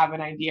I just have an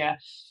idea,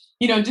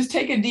 just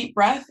take a deep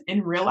breath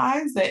and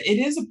realize that it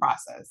is a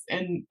process,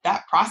 and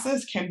that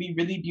process can be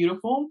really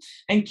beautiful.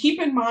 And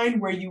keep in mind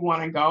where you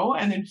want to go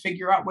and then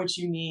figure out what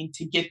you need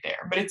to get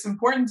there. But it's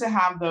important to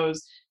have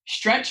those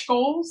stretch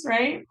goals,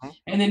 right?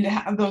 And then to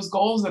have those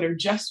goals that are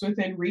just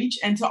within reach,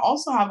 and to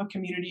also have a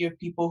community of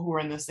people who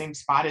are in the same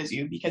spot as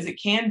you, because it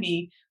can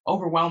be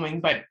overwhelming,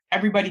 but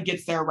everybody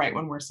gets there right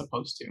when we're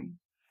supposed to.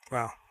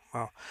 Wow.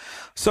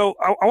 So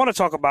I want to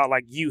talk about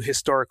like you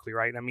historically,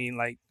 right? I mean,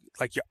 like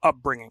your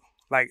upbringing,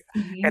 like,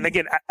 and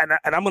again,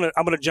 I'm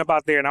gonna jump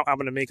out there and I'm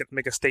gonna make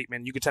a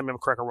statement. You can tell me if I'm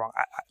correct or wrong.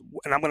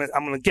 I'm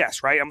gonna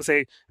guess, right? I'm gonna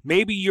say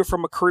maybe you're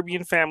from a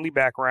Caribbean family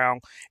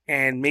background,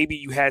 and maybe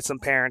you had some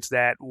parents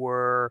that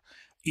were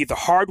either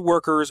hard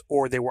workers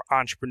or they were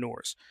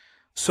entrepreneurs.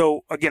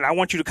 So again, I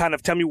want you to kind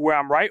of tell me where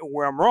I'm right or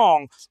where I'm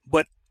wrong,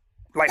 but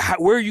like,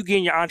 where are you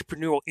getting your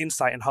entrepreneurial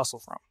insight and hustle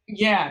from?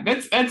 Yeah,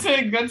 that's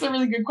a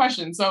really good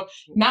question. So,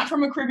 not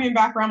from a Caribbean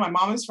background. My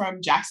mom is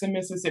from Jackson,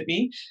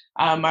 Mississippi.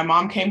 My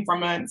mom came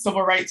from a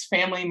civil rights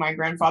family. My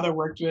grandfather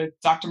worked with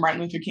Dr.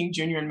 Martin Luther King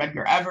Jr. and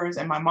Medgar Evers,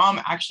 and my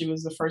mom actually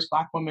was the first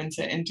Black woman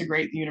to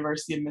integrate the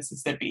University of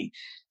Mississippi.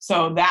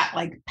 So that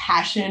like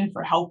passion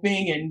for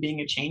helping and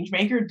being a change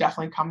maker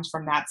definitely comes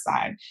from that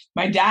side.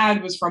 My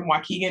dad was from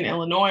Waukegan,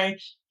 Illinois.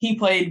 He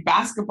played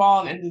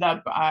basketball and ended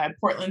up at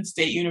Portland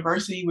State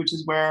University, which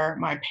is where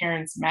my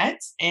parents met.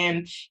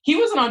 And he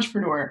was an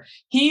entrepreneur.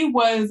 He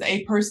was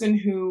a person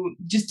who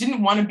just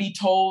didn't want to be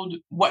told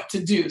what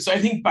to do. So I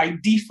think by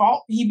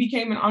default, he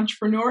became an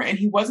entrepreneur, and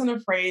he wasn't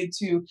afraid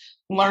to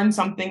learn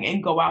something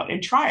and go out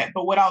and try it.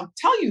 But what I'll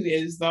tell you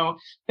is, though,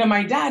 that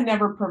my dad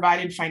never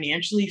provided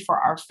financially for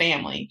our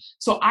family.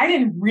 So I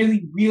didn't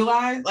really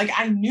realize, like,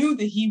 I knew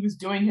that he was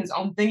doing his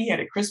own thing. He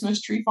had a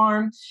Christmas tree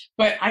farm,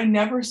 but I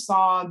never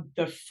saw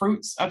the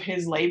fruits of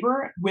his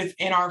labor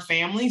within our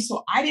family.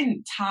 So I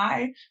didn't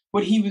tie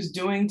what he was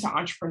doing to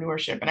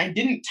entrepreneurship, and I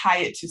didn't tie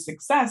it to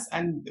success.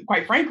 And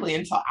quite frankly,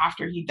 until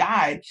after he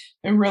died,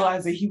 and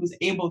realized that he was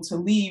able to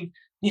leave,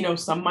 you know,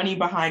 some money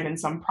behind and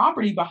some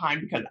property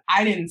behind, because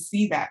I didn't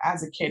see that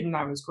as a kid when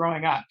I was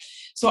growing up.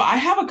 So I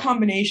have a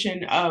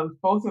combination of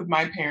both of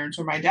my parents,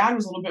 where my dad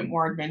was a little bit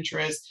more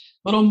adventurous,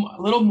 a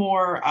little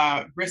more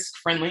risk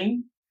friendly.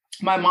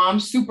 My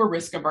mom's super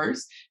risk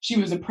averse. She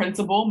was a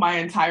principal my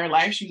entire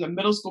life. She was a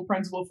middle school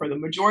principal for the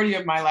majority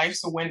of my life.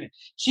 So when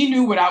she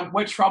knew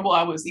what trouble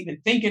I was even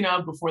thinking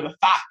of before the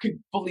thought could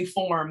fully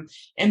form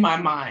in my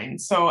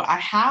mind. So I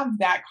have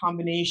that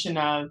combination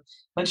of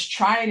let's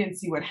try it and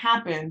see what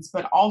happens,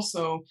 but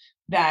also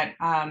that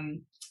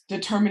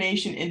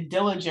determination and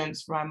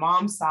diligence from my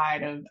mom's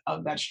side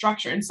of that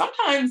structure. And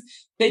sometimes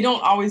they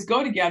don't always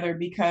go together,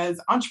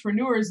 because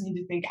entrepreneurs need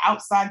to think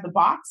outside the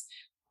box.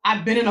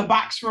 I've been in a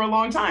box for a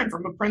long time,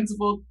 from a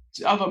principal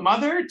of a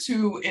mother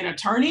to an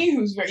attorney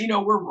who's, you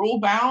know, we're rule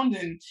bound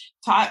and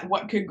taught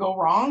what could go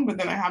wrong. But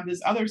then I have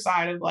this other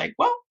side of like,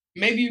 well,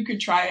 maybe you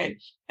could try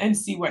it and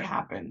see what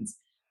happens.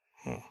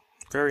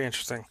 Very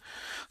interesting.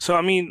 So,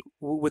 I mean,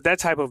 with that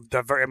type of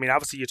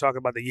obviously you're talking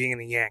about the yin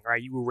and the yang,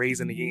 right? You were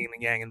raised in the yin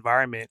and yang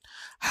environment.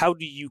 How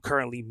do you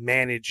currently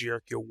manage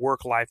your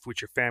work life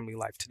with your family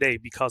life today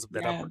because of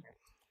that upbringing?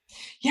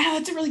 Yeah,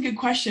 that's a really good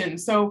question.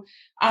 So,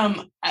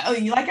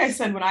 like I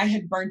said, when I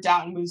had burnt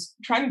out and was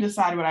trying to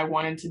decide what I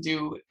wanted to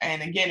do,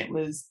 and again, it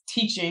was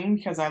teaching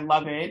because I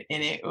love it,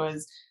 and it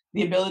was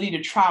the ability to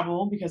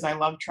travel because I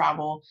love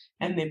travel,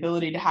 and the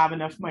ability to have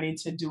enough money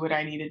to do what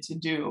I needed to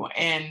do.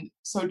 And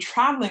so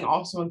traveling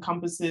also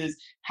encompasses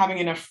having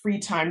enough free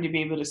time to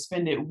be able to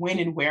spend it when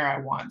and where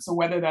I want. So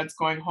whether that's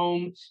going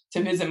home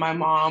to visit my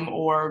mom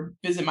or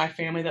visit my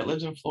family that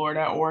lives in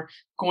Florida, or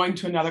going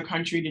to another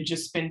country to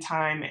just spend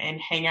time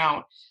and hang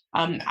out.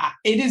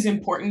 It is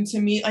important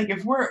to me. Like,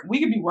 if we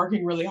could be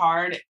working really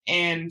hard,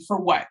 and for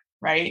what,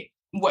 right?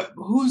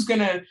 Who's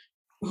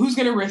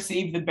gonna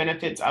receive the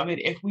benefits of it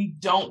if we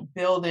don't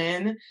build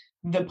in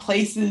the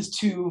places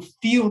to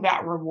feel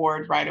that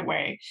reward right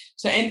away?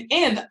 So,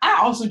 and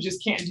I also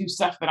just can't do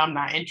stuff that I'm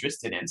not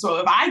interested in. So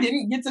if I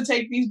didn't get to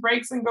take these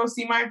breaks and go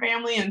see my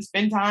family and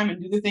spend time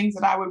and do the things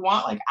that I would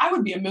want, like, I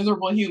would be a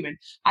miserable human.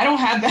 I don't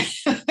have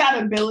that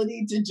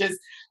ability to just,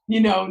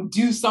 you know,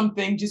 do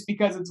something just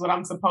because it's what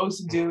I'm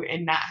supposed to do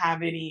and not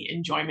have any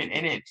enjoyment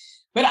in it.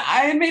 But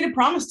I had made a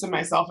promise to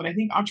myself, and I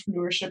think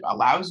entrepreneurship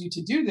allows you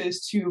to do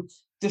this, to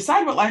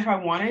decide what life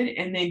I wanted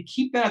and then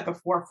keep that at the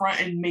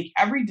forefront and make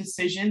every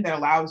decision that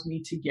allows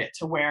me to get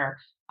to where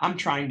I'm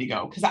trying to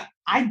go. Because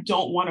I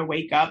don't want to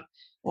wake up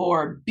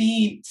or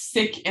be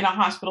sick in a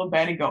hospital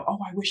bed and go, oh,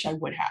 I wish I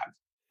would have.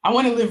 I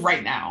want to live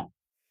right now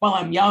while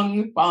I'm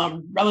young, while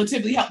I'm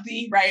relatively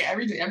healthy, right?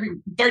 Every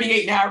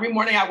 38 now, every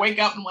morning I wake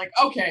up and I'm like,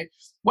 okay,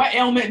 what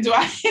ailment do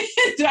I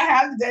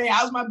have today?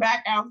 How's my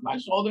back? How's my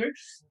shoulder?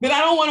 Then I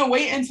don't want to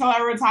wait until I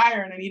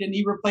retire and I need a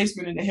knee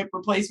replacement and a hip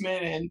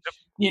replacement. And,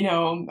 you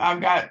know,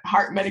 I've got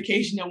heart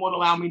medication that won't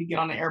allow me to get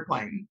on an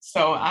airplane.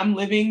 So I'm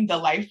living the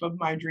life of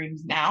my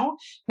dreams now,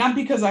 not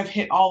because I've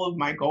hit all of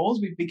my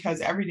goals, but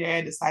because every day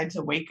I decide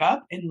to wake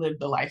up and live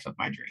the life of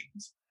my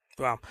dreams.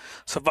 Wow.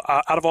 So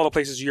out of all the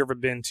places you've ever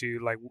been to,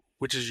 like,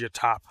 which is your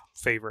top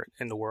favorite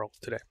in the world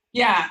today?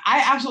 Yeah,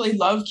 I absolutely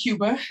love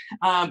Cuba.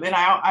 And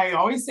I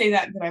always say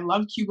that I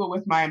love Cuba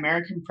with my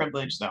American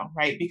privilege, though,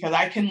 right? Because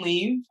I can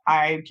leave.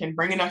 I can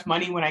bring enough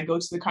money when I go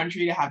to the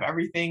country to have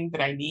everything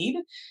that I need.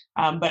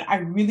 But I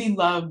really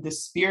love the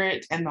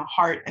spirit and the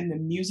heart and the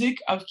music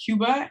of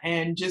Cuba,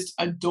 and just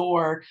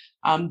adore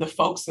the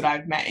folks that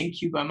I've met in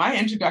Cuba. My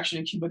introduction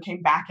to Cuba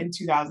came back in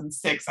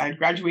 2006. I had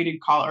graduated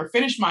college, or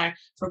finished my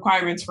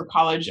requirements for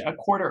college a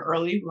quarter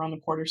early. We're on the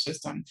quarter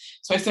system.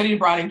 So I studied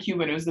abroad in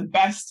Cuba, and it was the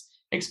best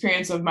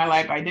experience of my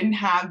life. I didn't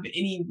have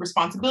any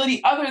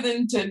responsibility other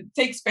than to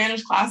take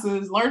Spanish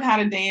classes, learn how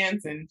to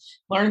dance, and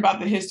learn about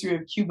the history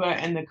of Cuba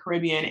and the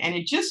Caribbean. And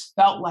it just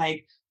felt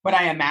like what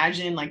I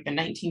imagine like the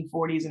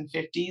 1940s and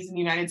 50s in the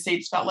United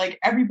States felt like.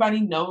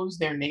 Everybody knows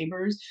their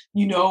neighbors,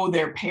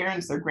 their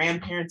parents, their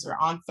grandparents,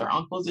 their aunts, their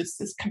uncles. It's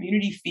this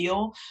community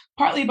feel,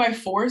 partly by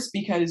force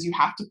because you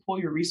have to pull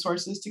your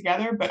resources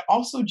together, but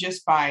also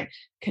just by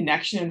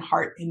connection,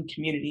 heart, and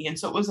community. And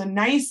so it was a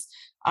nice,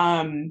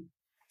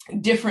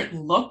 different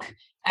look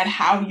at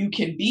how you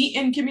can be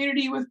in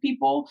community with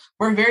people.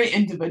 We're very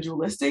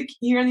individualistic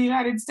here in the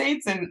United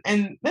States,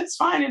 and that's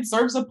fine. It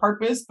serves a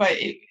purpose, but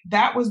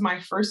that was my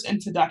first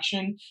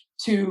introduction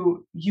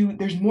to you.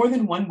 There's more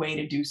than one way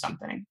to do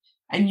something,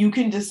 and you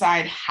can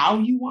decide how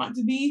you want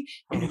to be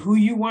and who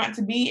you want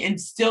to be and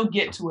still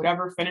get to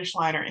whatever finish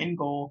line or end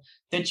goal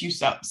that you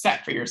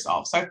set for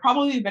yourself. So I've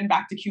probably been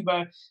back to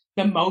Cuba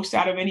the most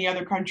out of any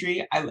other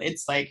country.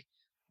 It's like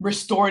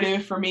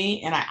restorative for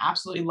me, and I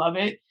absolutely love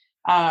it.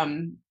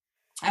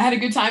 I had a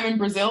good time in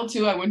Brazil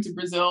too. I went to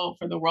Brazil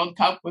for the World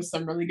Cup with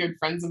some really good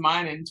friends of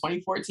mine in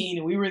 2014,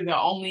 and we were the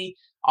only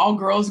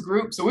all-girls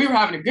group. So we were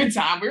having a good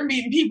time. We were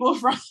meeting people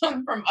from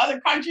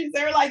other countries.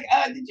 They were like,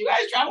 did you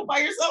guys travel by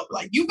yourself?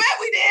 Like, you bet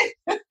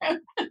we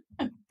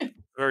did.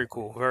 Very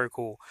cool. Very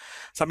cool.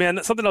 So, I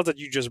mean, something else that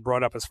you just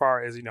brought up as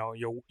far as,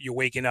 you're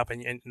waking up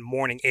and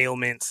morning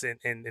ailments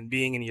and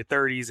being in your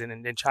 30s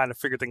and trying to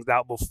figure things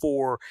out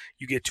before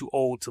you get too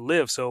old to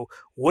live. So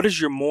what does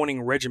your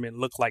morning regimen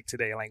look like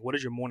today? Like, what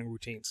is your morning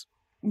routines?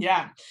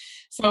 Yeah.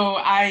 So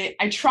I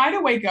try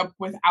to wake up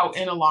without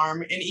an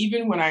alarm. And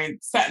even when I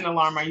set an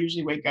alarm, I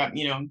usually wake up,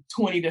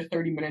 20 to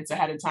 30 minutes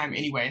ahead of time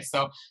anyway.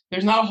 So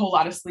there's not a whole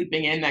lot of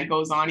sleeping in that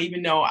goes on,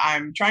 even though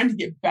I'm trying to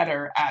get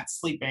better at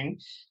sleeping.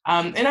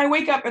 And I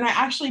wake up and I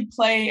actually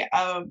play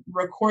a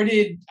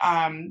recorded,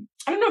 I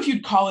don't know if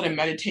you'd call it a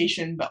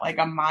meditation, but like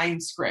a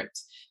mind script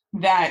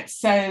that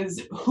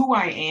says who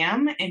I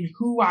am and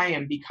who I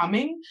am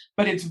becoming,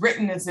 but it's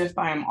written as if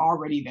I am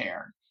already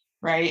there.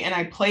 Right. And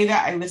I play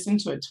that. I listen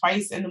to it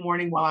twice in the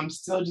morning while I'm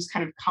still just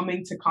kind of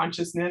coming to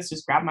consciousness,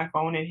 just grab my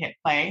phone and hit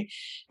play.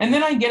 And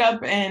then I get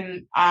up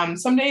and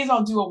some days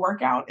I'll do a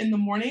workout in the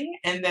morning,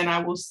 and then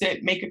I will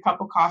make a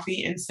cup of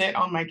coffee and sit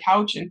on my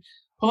couch and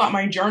pull out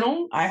my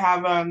journal. I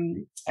have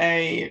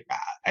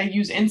I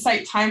use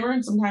Insight Timer,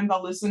 and sometimes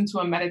I'll listen to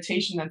a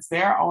meditation that's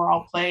there, or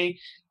I'll play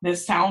the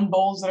sound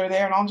bowls that are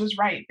there, and I'll just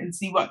write and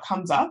see what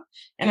comes up.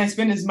 And I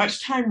spend as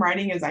much time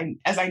writing as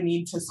I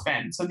need to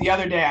spend. So the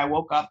other day I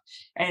woke up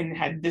and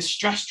had this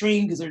stress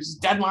dream because there's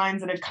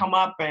deadlines that had come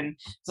up, and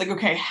it's like,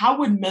 okay, how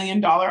would $1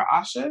 Million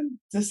Asha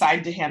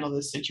decide to handle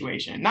this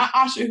situation? Not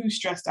Asha who's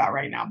stressed out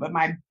right now, but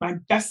my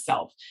best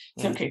self.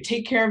 So, okay,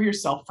 take care of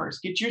yourself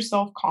first. Get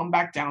yourself calmed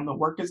back down. The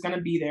work is going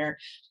to be there.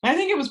 And I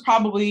think it was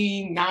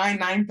probably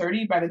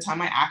 9:30 by the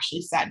time I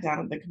actually sat down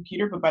at the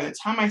computer. But by the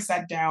time I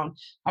sat down,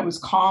 I was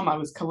calm. I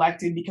was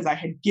collected because I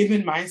had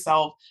given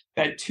myself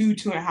that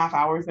 2.5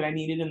 hours that I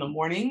needed in the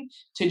morning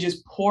to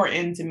just pour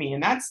into me.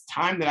 And that's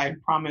time that I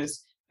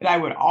promised that I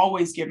would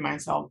always give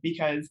myself,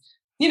 because,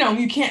 you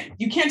can't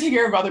take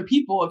care of other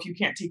people if you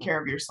can't take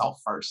care of yourself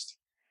first.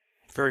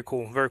 Very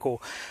cool. Very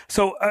cool.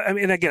 So, I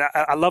mean, again,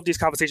 I love these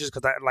conversations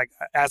because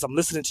as I'm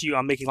listening to you,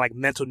 I'm making like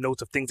mental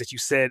notes of things that you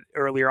said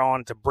earlier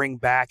on to bring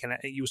back. And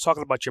you was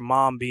talking about your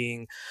mom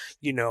being,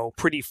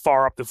 pretty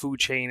far up the food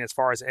chain as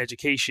far as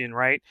education,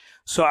 right?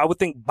 So I would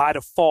think by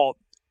default,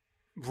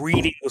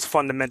 reading was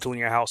fundamental in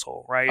your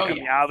household, right? Oh, yeah. I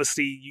mean,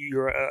 obviously,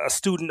 you're a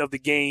student of the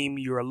game.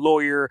 You're a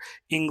lawyer.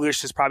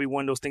 English is probably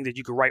one of those things that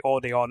you could write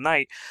all day, all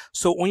night.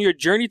 So on your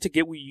journey to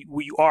get where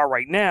you are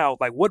right now,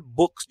 like what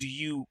books do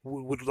you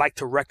would like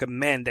to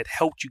recommend that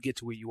helped you get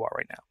to where you are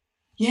right now?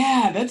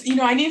 Yeah, that's,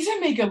 I need to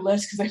make a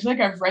list because I feel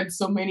like I've read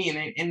so many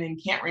and then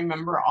can't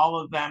remember all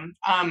of them.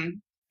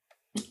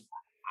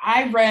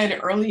 I read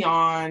early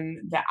on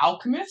The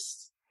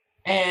Alchemist.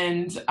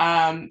 And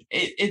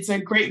it's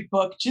a great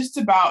book just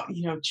about,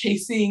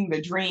 chasing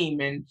the dream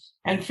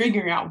and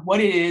figuring out what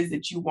it is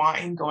that you want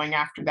and going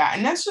after that.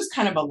 And that's just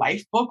kind of a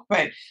life book,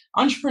 but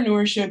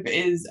entrepreneurship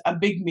is a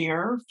big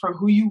mirror for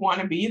who you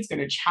want to be. It's going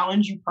to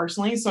challenge you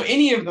personally. So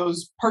any of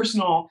those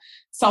personal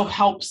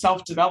self-help,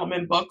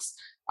 self-development books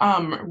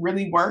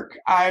really work.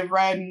 I've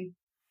read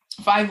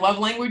 5 Love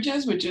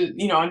Languages, which is,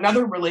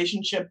 another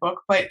relationship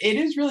book, but it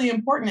is really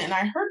important. And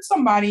I heard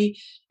somebody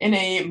in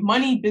a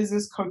money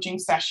business coaching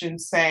session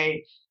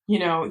say,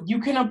 you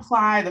can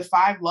apply the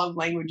 5 love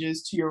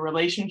languages to your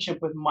relationship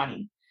with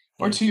money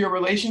or to your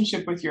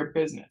relationship with your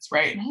business,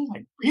 right? And I was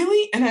like,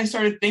 really? And I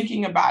started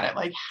thinking about it,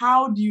 like,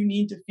 how do you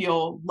need to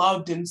feel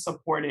loved and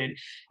supported,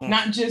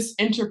 not just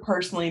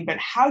interpersonally, but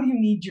how do you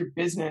need your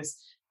business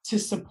to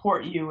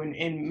support you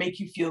and make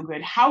you feel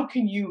good? How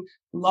can you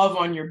love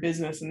on your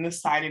business and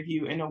this side of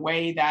you in a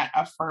way that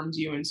affirms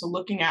you? And so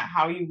looking at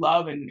how you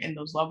love and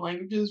those love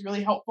languages is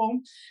really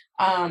helpful.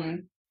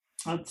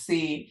 Let's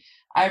see.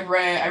 I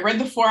read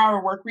The 4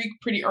 Hour Workweek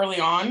pretty early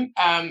on,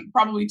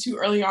 probably too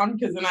early on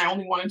because then I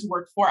only wanted to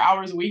work 4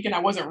 hours a week and I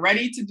wasn't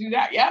ready to do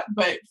that yet.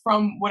 But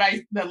from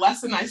the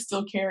lesson I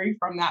still carry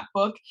from that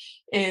book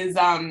is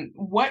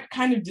what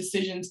kind of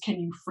decisions can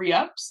you free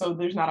up so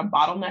there's not a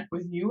bottleneck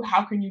with you?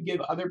 How can you give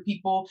other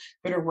people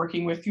that are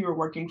working with you or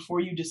working for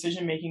you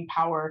decision-making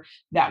power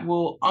that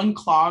will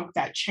unclog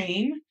that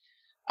chain?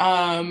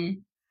 There's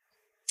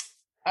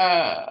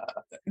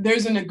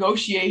a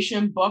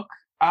negotiation book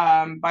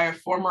by a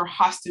former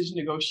hostage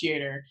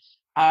negotiator.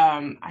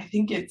 I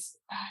think I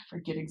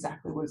forget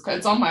exactly what it's called.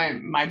 It's on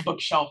my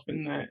bookshelf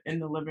in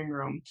the living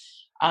room.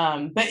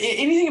 But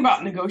anything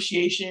about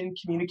negotiation,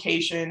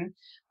 communication,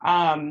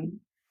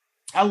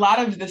 a lot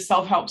of the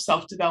self-help,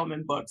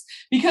 self-development books.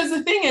 Because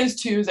the thing is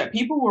too, is that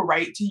people will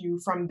write to you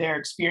from their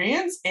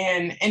experience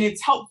and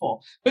it's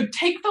helpful, but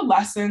take the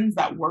lessons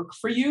that work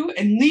for you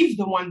and leave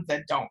the ones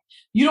that don't.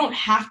 You don't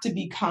have to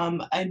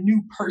become a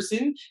new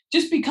person,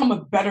 just become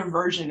a better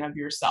version of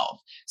yourself.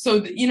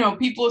 So,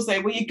 people say,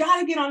 well, you got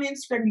to get on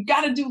Instagram, you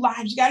got to do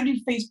lives, you got to do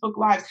Facebook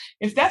lives.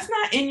 If that's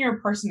not in your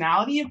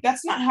personality, if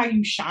that's not how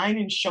you shine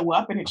and show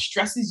up and it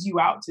stresses you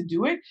out to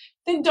do it,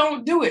 then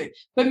don't do it.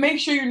 But make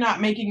sure you're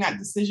not making that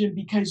decision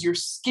because you're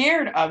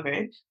scared of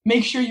it.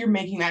 Make sure you're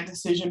making that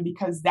decision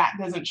because that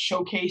doesn't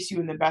showcase you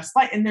in the best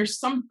light. And there's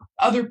some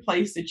other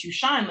place that you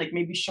shine, like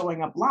maybe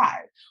showing up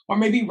live, or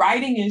maybe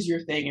writing is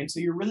your thing. And so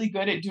you're really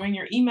good at doing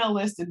your email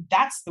list. And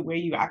that's the way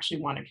you actually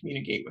want to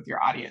communicate with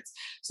your audience.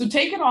 So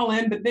take it all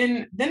in, but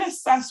then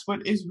assess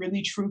what is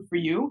really true for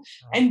you.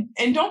 And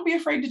don't be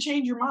afraid to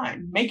change your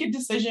mind. Make a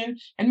decision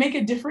and make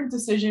a different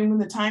decision when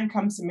the time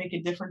comes to make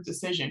a different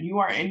decision. You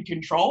are in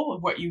control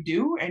of what you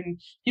do,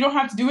 and you don't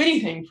have to do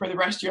anything for the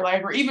rest of your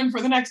life or even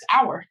for the next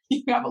hour.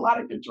 You have a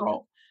lot of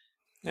control.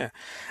 Yeah.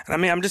 And I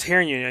mean, I'm just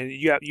hearing you, and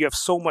you have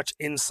so much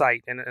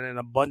insight and an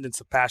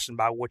abundance of passion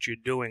about what you're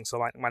doing. So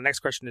my next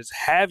question is,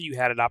 have you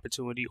had an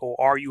opportunity, or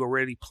are you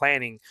already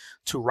planning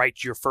to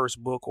write your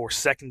first book or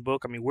second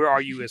book? I mean, where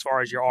are you as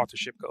far as your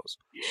authorship goes?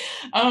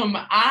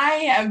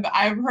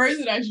 I've heard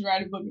that I should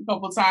write a book a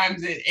couple of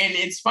times, and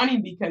it's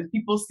funny because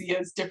people see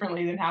us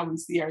differently than how we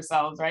see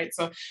ourselves, right?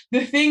 So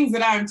the things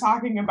that I'm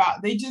talking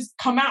about, they just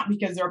come out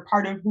because they're a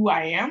part of who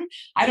I am.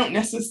 I don't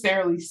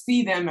necessarily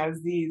see them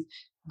as these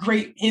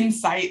great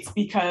insights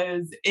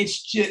because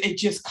it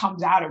just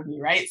comes out of me,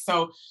 right?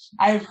 So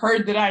I've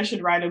heard that I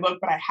should write a book,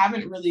 but I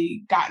haven't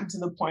really gotten to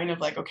the point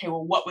of like, okay,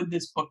 well, what would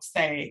this book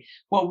say?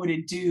 What would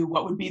it do?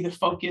 What would be the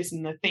focus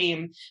and the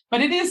theme? But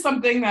it is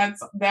something that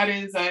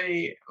is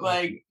a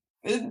like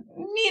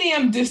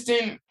medium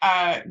distant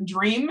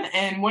dream.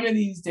 And one of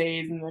these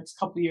days in the next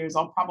couple of years,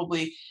 I'll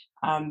probably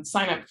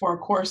sign up for a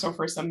course or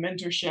for some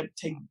mentorship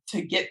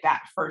to get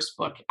that first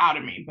book out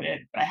of me, but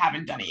I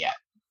haven't done it yet.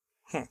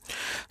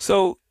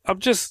 So I'm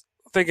just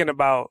thinking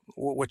about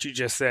what you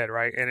just said,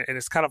 right? And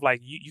it's kind of like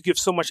you give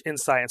so much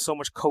insight and so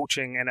much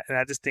coaching. And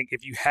I just think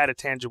if you had a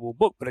tangible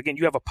book, but again,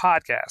 you have a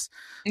podcast.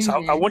 Mm-hmm.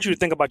 So I want you to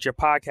think about your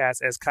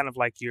podcast as kind of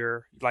like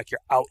your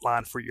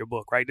outline for your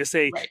book, right? Let's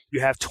say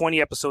you have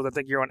 20 episodes. I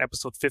think you're on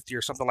episode 50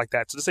 or something like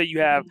that. So let's say you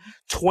have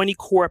 20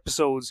 core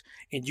episodes,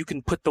 and you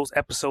can put those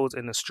episodes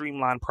in a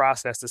streamlined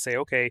process to say,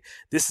 okay,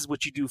 this is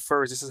what you do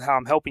first. This is how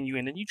I'm helping you.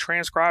 And then you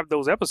transcribe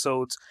those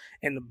episodes.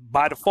 And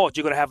by default,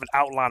 you're going to have an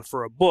outline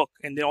for a book.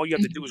 And then all you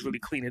have to do is really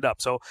clean it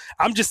up. So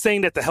I'm just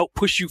saying that to help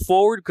push you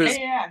forward, because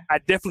I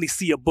definitely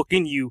see a book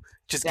in you.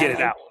 Just get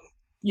it out.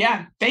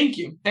 Yeah. Thank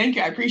you. I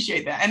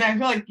appreciate that. And I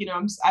feel like,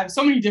 I have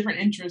so many different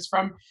interests,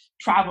 from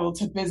travel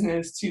to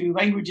business to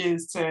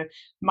languages to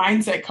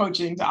mindset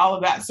coaching to all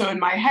of that. So in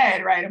my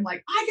head, right, I'm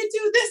like, I could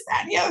do this,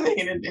 that, and the other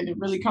thing. And it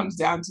really comes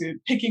down to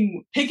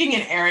picking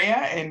an area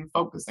and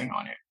focusing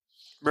on it.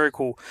 Very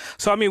cool.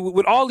 So, I mean,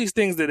 with all these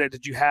things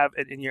that you have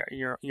in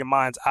your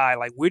mind's eye,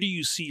 like, where do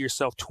you see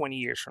yourself 20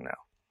 years from now?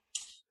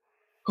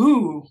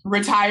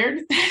 Retired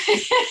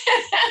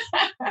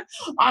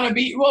on a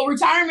beach. Well,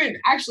 retirement,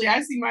 actually,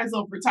 I see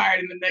myself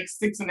retired in the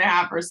next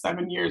 6.5 or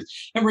 7 years.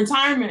 And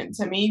retirement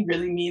to me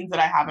really means that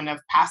I have enough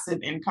passive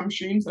income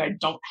streams that I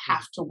don't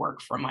have to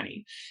work for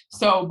money.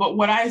 So, but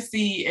what I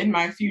see in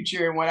my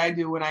future and what I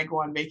do when I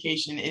go on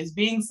vacation is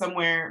being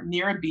somewhere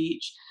near a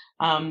beach,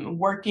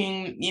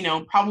 working,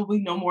 probably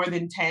no more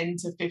than 10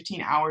 to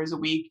 15 hours a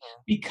week,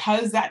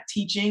 because that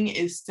teaching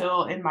is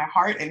still in my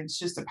heart and it's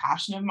just a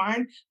passion of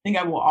mine. I think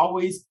I will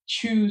always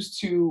choose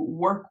to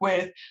work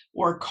with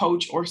or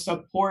coach or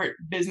support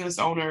business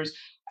owners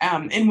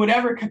in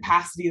whatever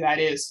capacity that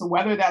is. So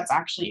whether that's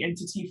actually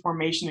entity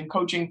formation and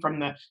coaching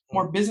from the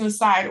more business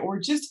side, or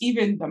just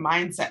even the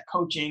mindset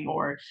coaching,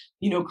 or,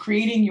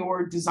 creating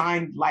your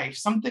designed life,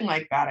 something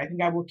like that. I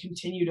think I will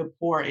continue to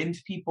pour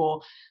into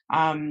people.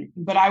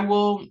 But I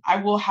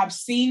will have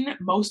seen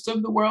most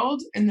of the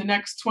world in the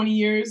next 20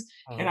 years.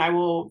 And I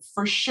will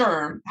for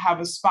sure have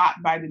a spot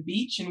by the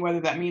beach. And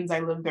whether that means I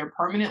live there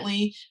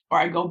permanently or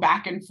I go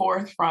back and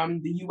forth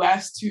from the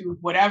US to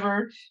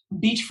whatever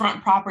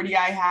beachfront property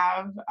I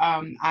have,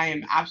 I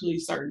am absolutely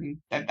certain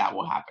that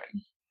will happen.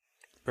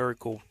 Very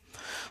cool.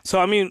 So,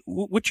 I mean,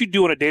 what you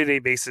do on a day-to-day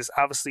basis,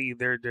 obviously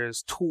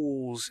there's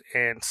tools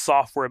and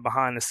software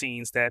behind the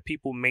scenes that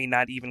people may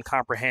not even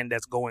comprehend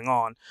that's going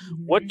on.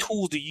 What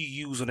tools do you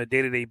use on a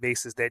day-to-day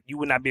basis that you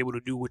would not be able to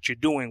do what you're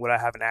doing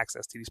without having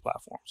access to these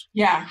platforms?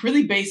 Yeah,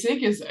 really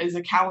basic is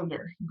a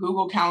calendar.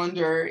 Google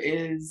Calendar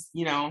is,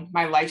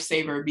 my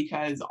lifesaver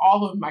because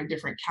all of my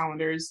different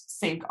calendars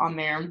sync on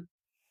there.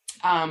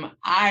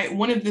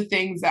 One of the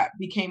things that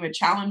became a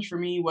challenge for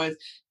me was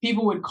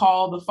people would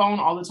call the phone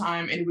all the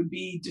time and it would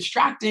be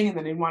distracting, and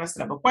then they'd want to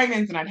set up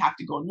appointments and I'd have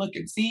to go and look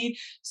and see.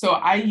 So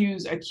I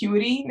use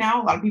Acuity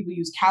now. A lot of people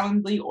use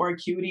Calendly or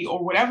Acuity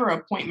or whatever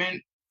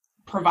appointment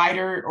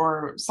provider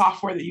or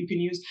software that you can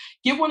use.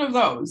 Get one of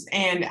those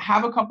and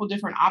have a couple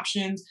different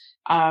options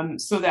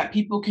so that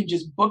people can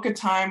just book a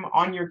time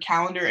on your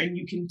calendar, and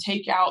you can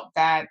take out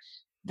that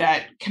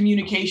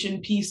communication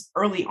piece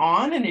early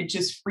on, and it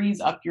just frees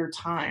up your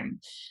time.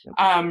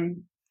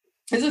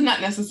 This is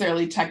not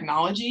necessarily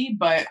technology,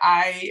 but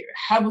I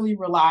heavily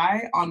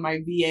rely on my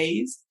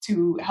VAs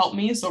to help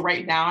me. So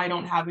right now I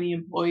don't have any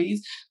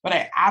employees, but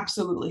I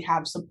absolutely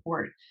have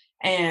support.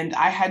 And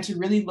I had to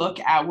really look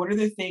at what are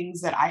the things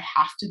that I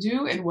have to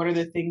do and what are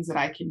the things that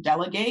I can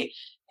delegate.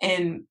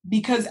 And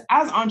because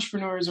as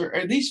entrepreneurs, or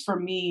at least for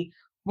me,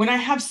 when I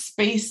have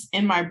space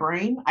in my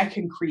brain, I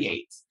can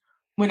create.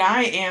 When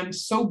I am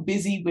so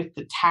busy with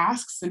the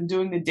tasks and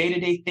doing the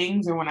day-to-day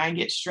things, or when I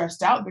get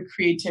stressed out, the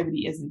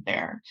creativity isn't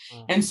there.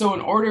 And so in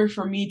order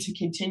for me to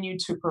continue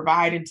to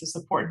provide and to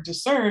support and to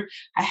serve,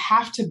 I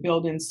have to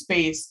build in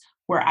space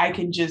where I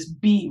can just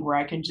be, where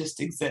I can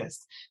just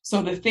exist.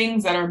 So the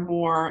things that are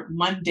more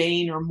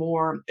mundane or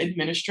more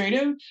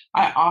administrative,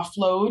 I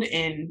offload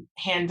and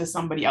hand to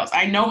somebody else.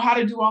 I know how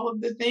to do all of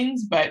the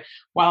things, but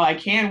while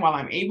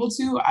I'm able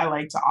to, I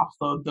like to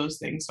offload those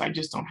things so I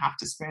just don't have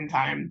to spend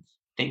time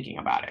thinking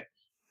about it.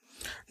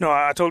 No,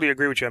 I totally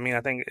agree with you. I mean,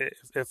 I think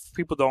if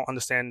people don't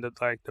understand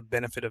the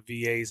benefit of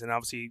VAs, and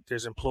obviously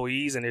there's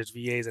employees and there's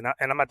VAs, and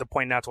I'm at the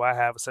point now to where I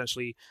have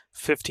essentially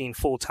 15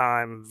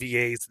 full-time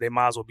VAs. They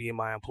might as well be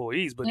my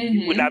employees, but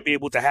you would not be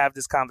able to have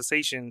this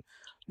conversation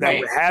that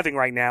we're having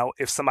right now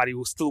if somebody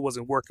who still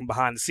wasn't working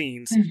behind the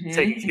scenes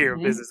taking care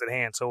of business at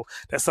hand. So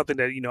that's something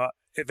that,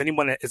 if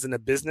anyone is in a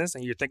business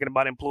and you're thinking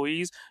about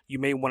employees, you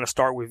may want to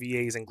start with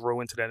VAs and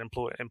grow into that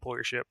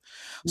employership.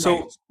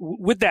 So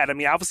with that, I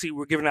mean, obviously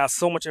we're giving out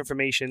so much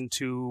information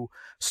to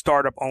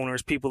startup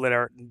owners, people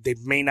that they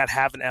may not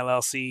have an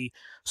LLC.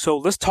 So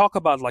let's talk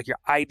about like your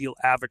ideal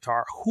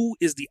avatar. Who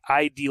is the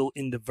ideal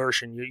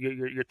individual,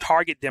 your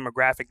target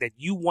demographic that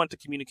you want to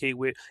communicate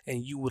with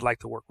and you would like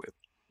to work with?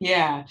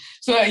 Yeah.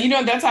 So,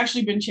 that's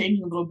actually been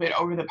changing a little bit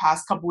over the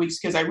past couple of weeks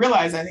because I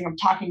realized I think I'm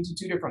talking to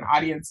two different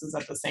audiences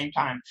at the same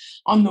time.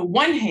 On the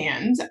one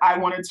hand, I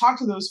want to talk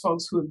to those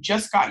folks who have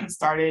just gotten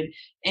started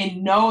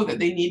and know that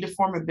they need to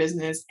form a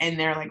business. And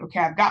they're like, okay,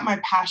 I've got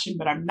my passion,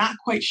 but I'm not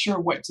quite sure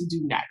what to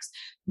do next.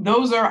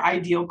 Those are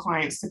ideal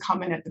clients to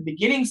come in at the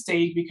beginning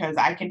stage because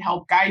I can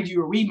help guide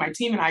you, or my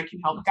team and I can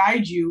help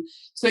guide you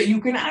so that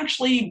you can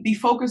actually be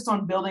focused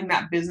on building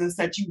that business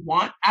that you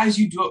want as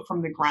you do it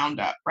from the ground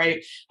up,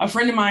 right? A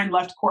friend of mine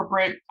left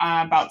corporate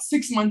about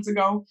 6 months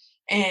ago,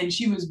 and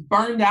she was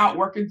burned out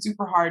working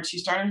super hard. She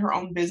started her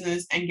own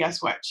business, and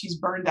guess what? She's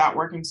burned out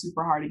working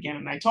super hard again.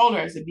 And I told her,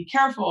 I said, be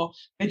careful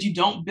that you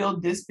don't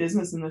build this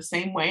business in the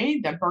same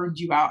way that burned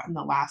you out in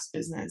the last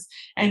business.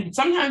 And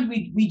sometimes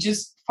we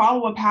just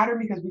follow a pattern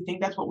because we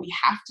think that's what we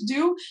have to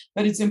do,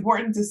 but it's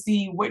important to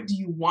see what do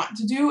you want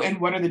to do and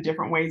what are the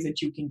different ways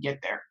that you can get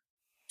there.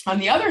 On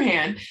the other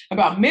hand,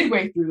 about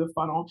midway through the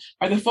funnel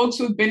are the folks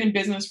who have been in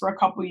business for a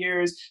couple of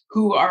years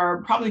who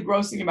are probably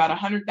grossing about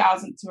 $100,000,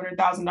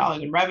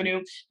 $200,000 in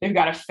revenue. They've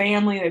got a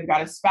family, they've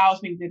got a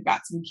spouse, maybe they've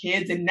got some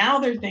kids, and now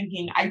they're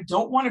thinking, I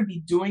don't want to be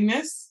doing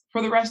this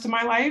for the rest of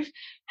my life.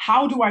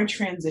 How do I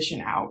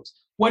transition out?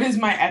 What is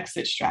my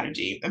exit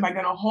strategy? Am I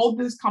going to hold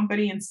this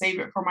company and save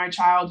it for my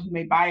child who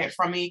may buy it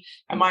from me?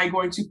 Am I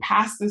going to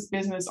pass this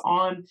business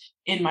on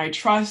in my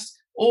trust?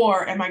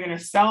 Or am I going to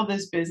sell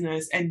this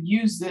business and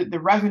use the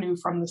revenue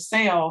from the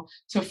sale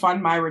to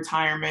fund my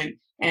retirement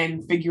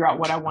and figure out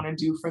what I want to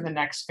do for the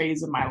next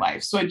phase of my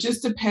life? So it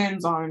just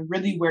depends on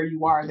really where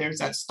you are. There's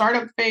that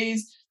startup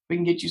phase, we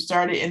can get you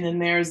started. And then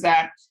there's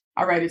that,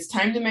 all right, it's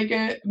time to make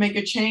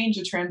a change,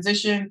 a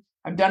transition.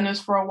 I've done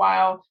this for a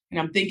while and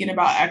I'm thinking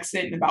about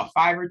exit in about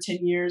 5 or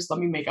 10 years. Let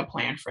me make a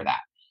plan for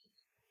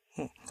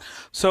that.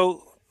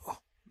 So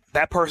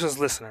that person's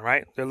listening,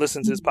 right? They're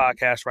listening to this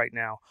podcast right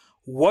now.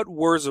 What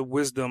words of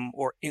wisdom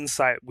or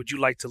insight would you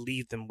like to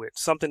leave them with?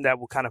 Something that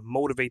will kind of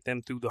motivate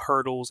them through the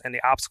hurdles and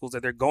the obstacles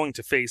that they're going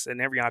to face,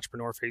 and every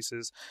entrepreneur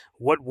faces.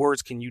 What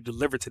words can you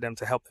deliver to them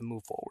to help them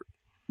move forward?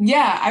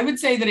 Yeah, I would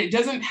say that it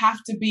doesn't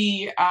have to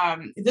be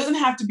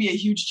a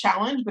huge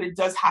challenge, but it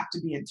does have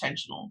to be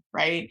intentional,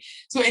 right?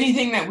 So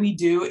anything that we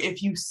do,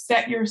 if you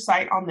set your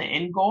sight on the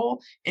end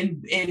goal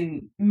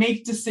and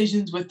make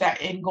decisions with that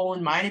end goal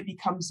in mind, it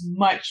becomes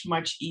much,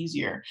 much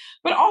easier.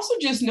 But also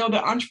just know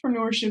that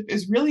entrepreneurship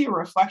is really a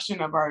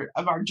reflection of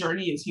our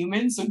journey as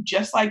humans. So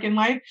just like in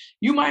life,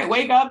 you might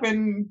wake up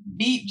on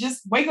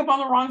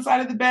the wrong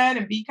side of the bed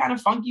and be kind of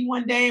funky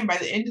one day, and by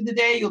the end of the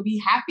day, you'll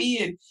be happy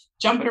and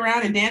jumping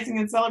around and dancing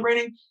and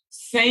celebrating.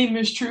 Same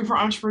is true for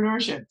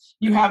entrepreneurship.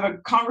 You have a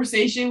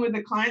conversation with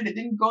a client that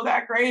didn't go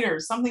that great, or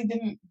something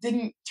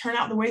didn't turn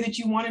out the way that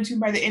you wanted to.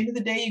 By the end of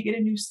the day, you get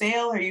a new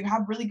sale, or you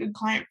have really good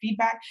client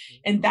feedback,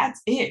 and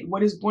that's it.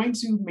 What is going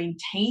to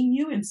maintain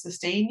you and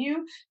sustain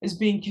you is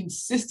being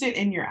consistent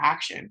in your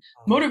action.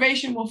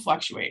 Motivation will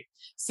fluctuate.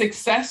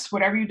 Success,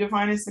 whatever you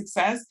define as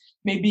success,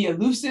 may be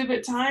elusive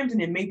at times,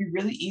 and it may be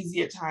really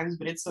easy at times,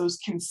 but it's those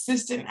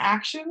consistent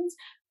actions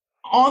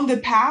on the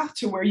path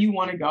to where you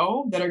want to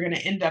go that are going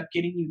to end up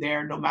getting you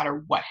there no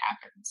matter what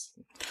happens.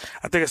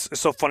 I think it's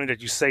so funny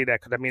that you say that,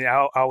 because I mean,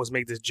 I always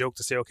make this joke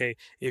to say, okay,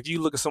 if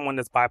you look at someone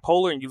that's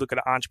bipolar and you look at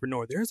an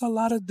entrepreneur, there's a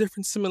lot of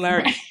different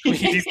similarities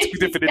between these two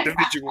different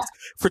individuals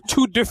for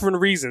two different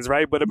reasons,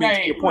 right? But I mean,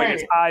 to your point,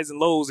 there's highs and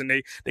lows, and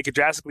they could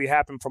drastically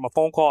happen from a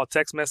phone call, a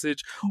text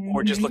message,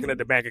 or just looking at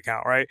the bank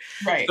account, right?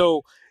 Right.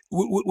 So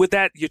with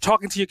that, you're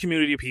talking to your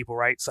community of people,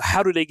 right? So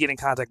how do they get in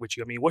contact with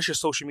you? I mean, what's your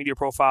social media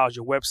profiles,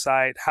 your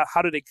website?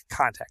 How do they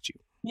contact you?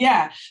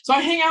 Yeah. So I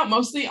hang out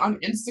mostly on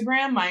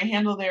Instagram. My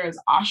handle there is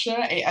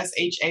Asha,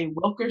 ASHA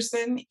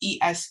Wilkerson,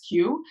 ESQ.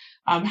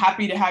 I'm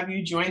happy to have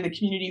you join the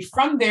community.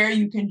 From there,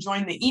 you can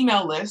join the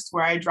email list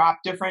where I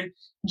drop different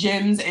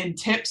gems and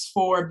tips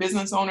for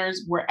business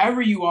owners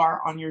wherever you are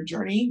on your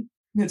journey.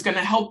 It's going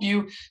to help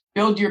you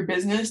build your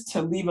business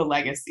to leave a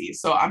legacy.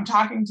 So I'm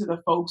talking to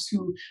the folks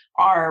who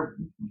are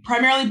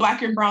primarily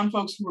Black and brown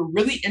folks who are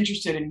really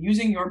interested in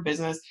using your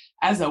business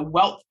as a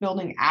wealth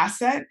building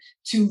asset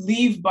to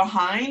leave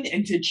behind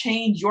and to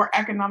change your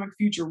economic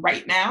future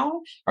right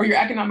now, or your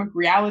economic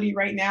reality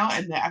right now,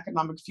 and the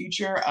economic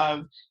future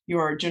of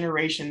your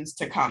generations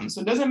to come.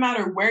 So it doesn't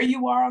matter where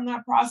you are on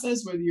that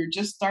process, whether you're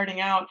just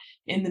starting out,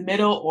 in the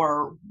middle,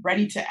 or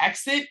ready to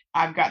exit,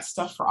 I've got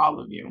stuff for all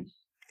of you.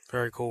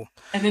 Very cool.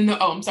 And then the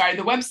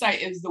website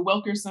is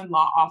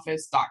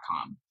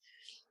thewilkersonlawoffice.com.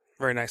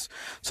 Very nice.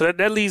 So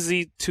that leads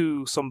me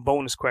to some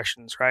bonus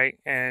questions, right?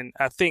 And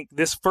I think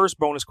this first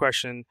bonus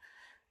question,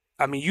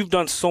 I mean, you've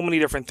done so many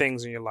different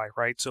things in your life,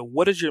 right? So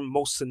what is your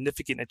most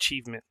significant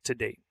achievement to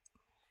date?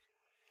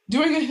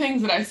 Doing the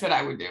things that I said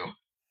I would do.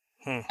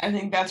 I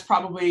think that's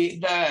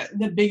probably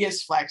the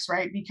biggest flex,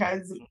 right?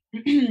 Because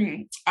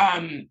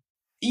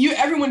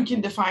everyone can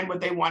define what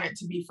they want it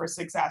to be for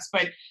success,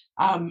 but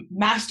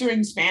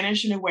mastering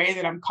Spanish in a way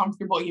that I'm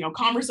comfortable,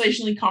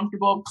 conversationally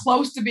comfortable,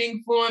 close to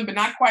being fluent, but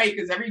not quite,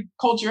 because every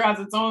culture has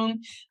its own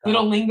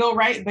little lingo,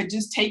 right? But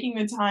just taking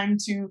the time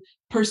to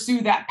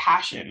pursue that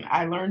passion.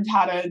 I learned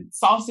how to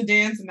salsa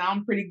dance, and now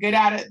I'm pretty good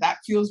at it. That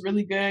feels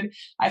really good.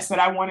 I said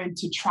I wanted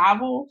to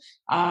travel.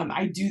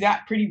 I do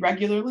that pretty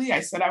regularly. I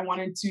said I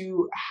wanted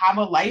to have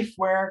a life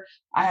where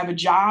I have a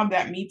job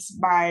that meets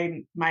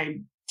my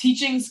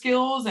teaching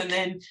skills and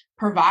then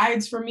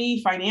provides for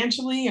me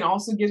financially and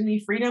also gives me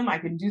freedom. I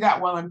can do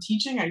that while I'm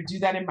teaching. I do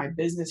that in my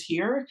business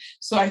here.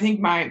 So I think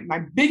my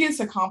biggest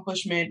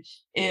accomplishment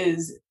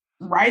is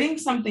writing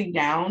something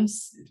down,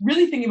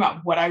 really thinking about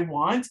what I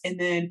want, and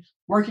then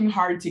working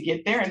hard to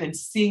get there, and then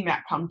seeing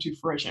that come to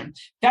fruition.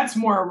 That's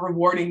more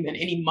rewarding than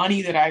any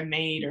money that I've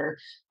made, or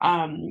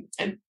and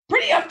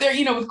pretty up there,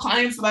 with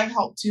clients that I've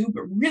helped too,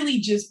 but really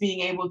just being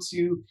able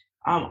to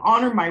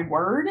honor my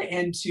word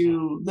and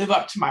to live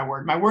up to my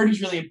word. My word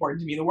is really important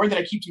to me. The word that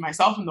I keep to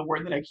myself and the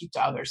word that I keep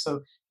to others. So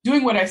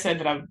doing what I said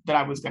that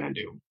I was going to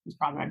do is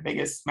probably my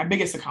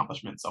biggest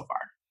accomplishment so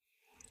far.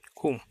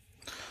 Cool.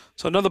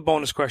 So another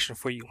bonus question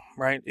for you,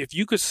 right? If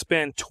you could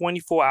spend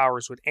 24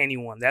 hours with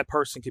anyone, that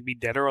person could be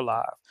dead or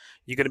alive,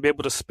 you're going to be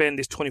able to spend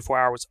these 24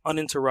 hours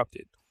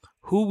uninterrupted.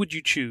 Who would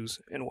you choose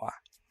and why?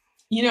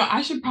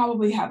 I should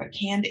probably have a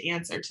canned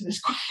answer to this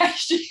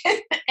question.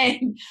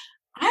 And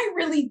I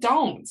really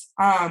don't.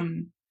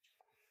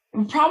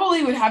 It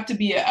probably would have to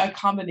be a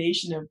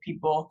combination of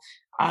people.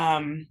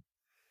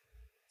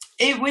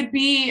 It would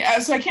be,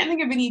 so I can't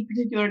think of any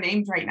particular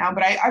names right now,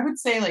 but I would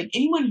say like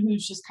anyone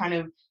who's just kind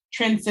of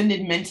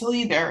transcended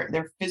mentally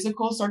their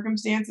physical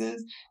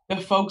circumstances, the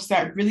folks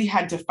that really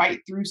had to fight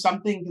through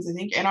something. Because I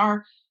think in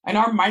our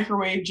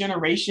microwave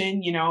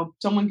generation,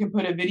 someone can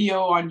put a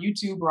video on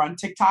YouTube or on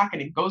TikTok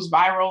and it goes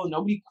viral and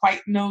nobody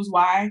quite knows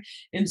why.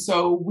 And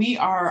so we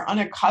are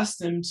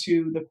unaccustomed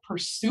to the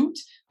pursuit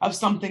of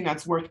something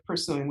that's worth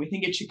pursuing. We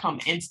think it should come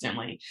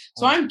instantly.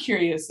 So I'm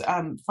curious,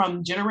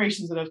 from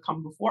generations that have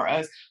come before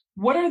us,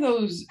 what are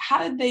those, how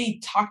did they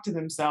talk to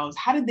themselves?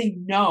 How did they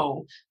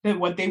know that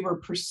what they were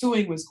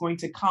pursuing was going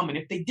to come? And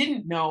if they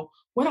didn't know,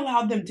 what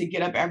allowed them to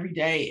get up every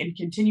day and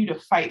continue to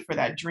fight for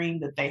that dream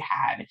that they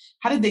had?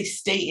 How did they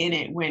stay in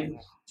it when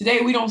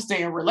today we don't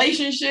stay in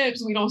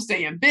relationships, we don't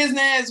stay in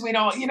business, we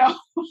don't,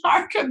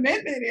 our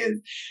commitment is,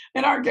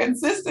 and our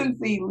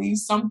consistency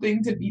leaves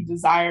something to be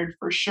desired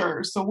for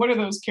sure. So what are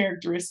those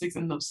characteristics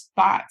and those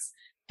thoughts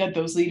that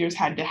those leaders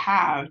had to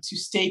have to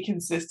stay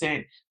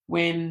consistent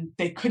when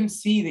they couldn't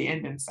see the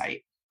end in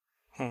sight?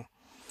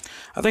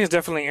 I think it's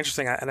definitely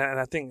interesting. And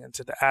I think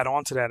to add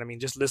on to that, I mean,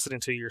 just listening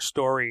to your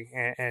story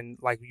and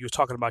like you were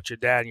talking about your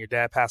dad and your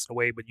dad passing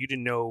away, but you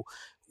didn't know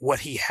what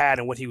he had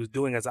and what he was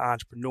doing as an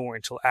entrepreneur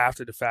until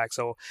after the fact.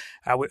 So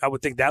I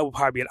would think that would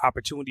probably be an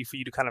opportunity for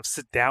you to kind of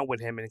sit down with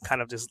him and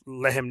kind of just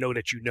let him know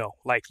that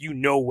like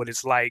what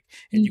it's like,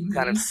 and you can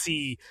kind of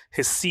see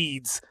his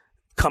seeds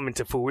come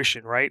into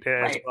fruition, right?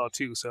 As well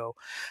too. So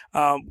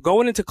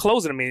going into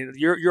closing, I mean,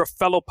 you're a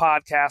fellow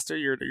podcaster,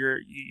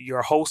 you're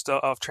a host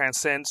of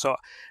Transcend. So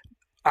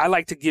I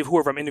like to give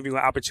whoever I'm interviewing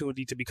an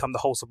opportunity to become the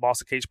host of Boss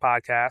to Cage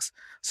podcast.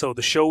 So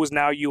the show is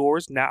now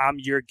yours. Now I'm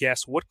your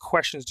guest. What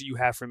questions do you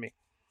have for me?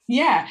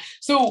 Yeah.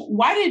 So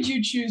why did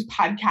you choose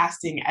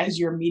podcasting as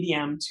your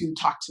medium to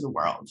talk to the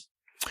world?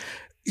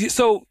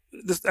 So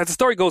as the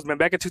story goes, man,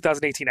 back in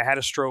 2018, I had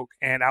a stroke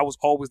and I was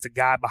always the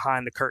guy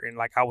behind the curtain.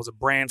 Like I was a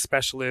brand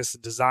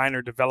specialist,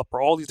 designer, developer,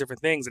 all these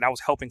different things. And I was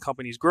helping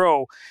companies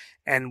grow.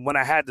 And when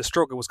I had the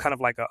stroke, it was kind of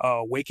like a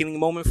awakening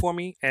moment for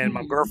me. And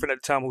my girlfriend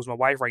at the time, who's my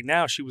wife right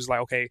now, she was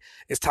like, okay,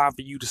 it's time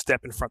for you to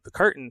step in front of the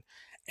curtain.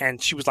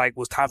 And she was like,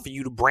 well, it's time for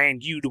you to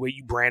brand you the way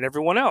you brand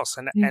everyone else.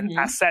 And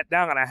I sat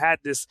down and I had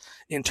this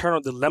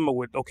internal dilemma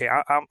with, okay,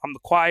 I'm the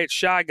quiet,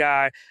 shy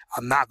guy.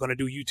 I'm not going to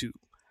do YouTube.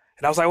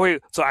 And I was like, wait,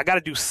 so I got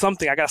to do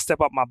something. I got to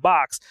step up my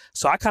box.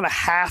 So I kind of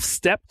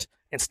half-stepped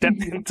and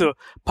stepped into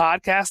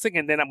podcasting.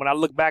 And then when I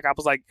look back, I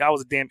was like, I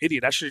was a damn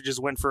idiot. I should have just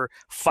went for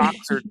Fox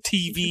or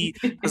TV,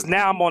 because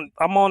now I'm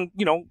on,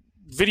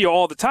 video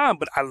all the time,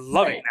 but I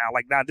love it now.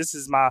 Like now this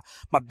is my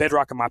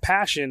bedrock and my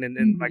passion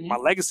and like my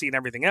legacy and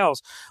everything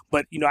else.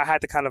 But, I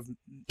had to kind of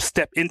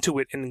step into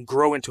it and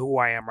grow into who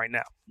I am right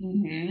now.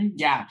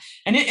 Yeah.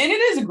 And it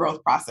is a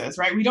growth process,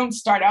 right? We don't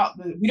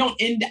we don't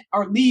end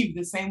or leave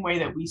the same way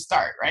that we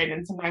start, right?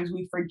 And sometimes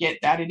we forget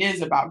that it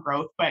is about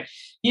growth, but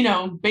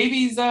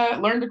babies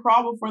learn to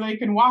crawl before they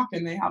can walk,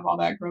 and they have all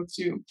that growth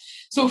too.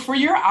 So for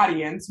your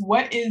audience,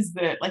 what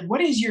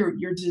is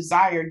your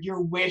desire,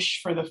 your wish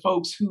for the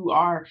folks who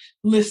are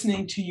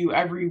listening to you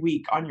every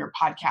week on your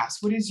podcast?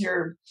 What is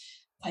your,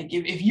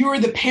 if you are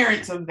the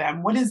parents of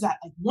them, what is that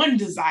one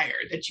desire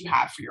that you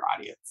have for your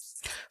audience?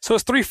 So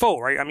it's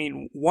threefold, right? I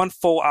mean, one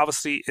fold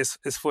obviously is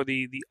for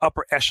the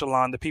upper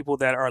echelon, the people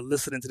that are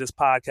listening to this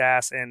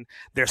podcast and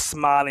they're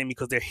smiling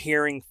because they're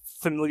hearing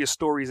familiar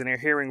stories and they're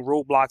hearing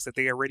roadblocks that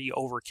they already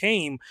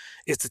overcame,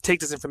 is to take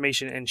this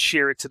information and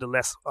share it to the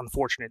less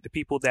unfortunate, the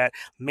people that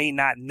may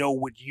not know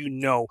what you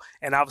know.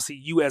 And obviously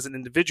you as an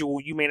individual,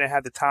 you may not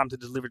have the time to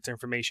deliver the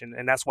information.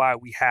 And that's why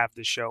we have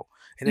this show.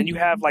 And then you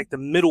have the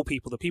middle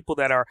people, the people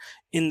that are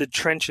in the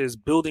trenches,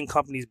 building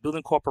companies,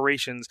 building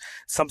corporations.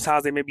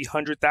 Sometimes they may be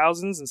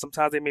 100,000s and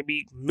sometimes they may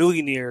be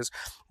millionaires.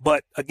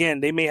 But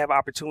again, they may have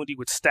opportunity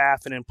with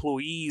staff and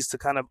employees to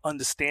kind of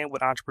understand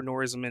what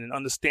entrepreneurism and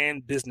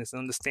understand business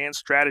and understand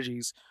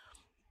strategies.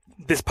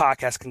 This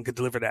podcast can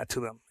deliver that to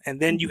them. And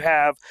then you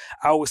have,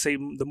 I always say,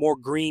 the more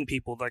green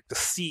people, like the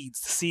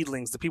seeds, the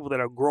seedlings, the people that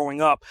are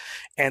growing up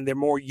and they're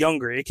more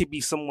younger. It could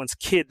be someone's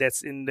kid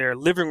that's in their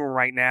living room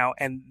right now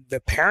and the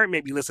parent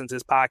may be listening to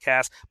this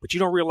podcast, but you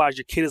don't realize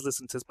your kid is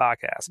listening to this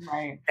podcast.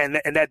 Right. And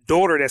that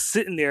daughter that's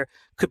sitting there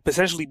could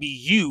potentially be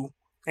you.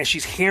 And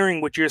she's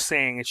hearing what you're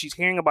saying, and she's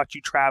hearing about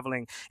you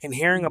traveling, and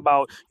hearing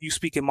about you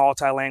speaking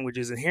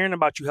multi-languages, and hearing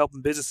about you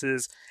helping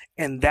businesses.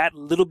 And that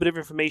little bit of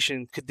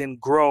information could then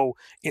grow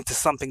into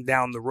something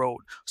down the road.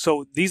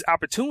 So these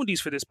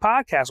opportunities for this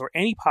podcast, or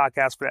any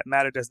podcast for that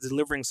matter, that's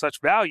delivering such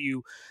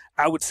value,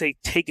 I would say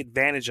take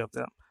advantage of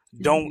them.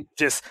 Don't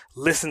just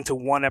listen to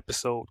one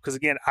episode. Because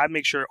again, I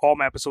make sure all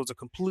my episodes are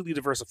completely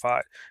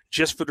diversified,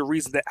 just for the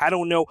reason that I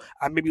don't know.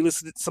 I may be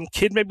listening, some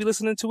kid may be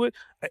listening to it.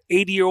 An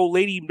 80-year-old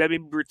lady that may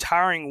be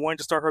retiring, wanting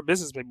to start her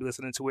business, may be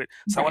listening to it.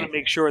 So I want to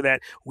make sure that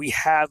we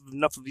have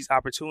enough of these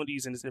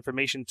opportunities and this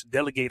information to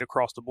delegate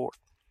across the board.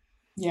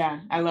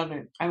 Yeah, I love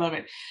it. I love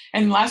it.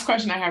 And the last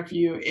question I have for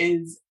you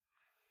is,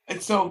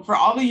 so for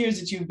all the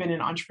years that you've been in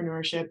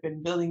entrepreneurship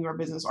and building your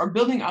business or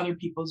building other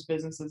people's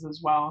businesses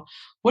as well,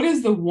 what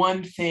is the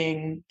one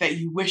thing that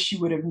you wish you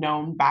would have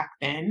known back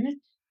then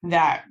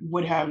that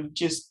would have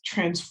just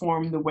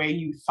transformed the way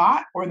you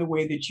thought or the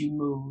way that you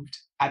moved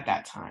at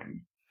that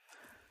time?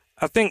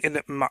 I think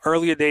in my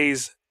earlier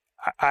days,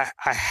 I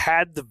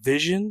had the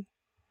vision,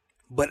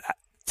 but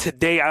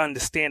today I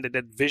understand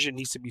that vision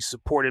needs to be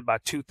supported by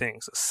two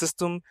things: a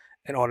system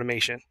and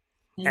automation.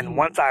 And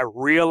once I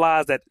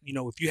realized that,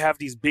 if you have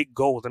these big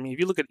goals, I mean, if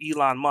you look at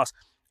Elon Musk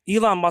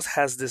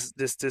has this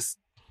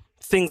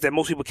things that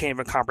most people can't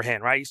even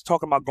comprehend, right? He's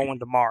talking about going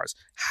to Mars.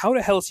 How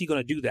the hell is he going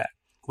to do that?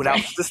 without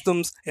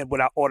systems and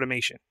without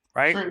automation,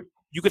 right? True.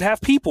 You could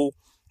have people,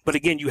 but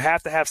again, you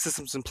have to have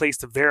systems in place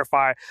to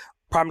verify.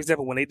 Prime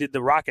example, when they did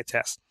the rocket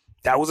test,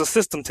 that was a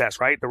system test,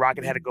 right? The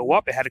rocket had to go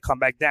up, it had to come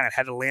back down, it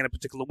had to land a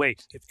particular way.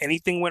 If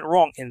anything went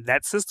wrong in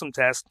that system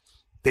test,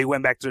 they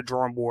went back to the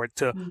drawing board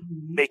to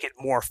make it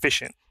more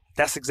efficient.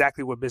 That's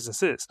exactly what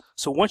business is.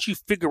 So once you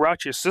figure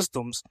out your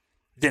systems,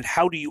 then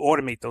how do you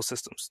automate those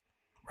systems,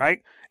 right?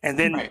 And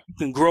then you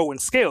can grow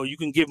and scale. You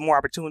can give more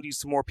opportunities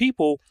to more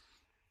people,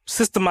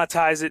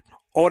 systematize it,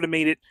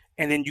 automate it,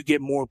 and then you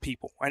get more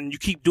people. And you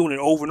keep doing it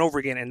over and over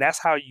again. And that's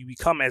how you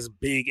become as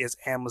big as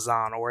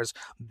Amazon or as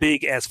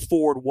big as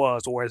Ford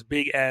was or as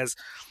big as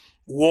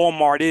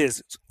Walmart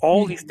is.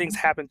 All these things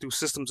happen through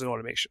systems and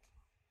automation.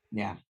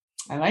 Yeah,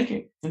 I like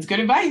it. It's good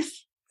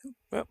advice.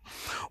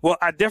 Well,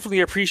 I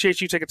definitely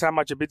appreciate you taking time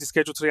out your busy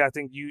schedule today. I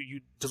think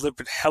you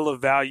delivered hell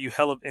of value,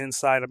 hell of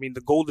insight. I mean,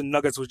 the golden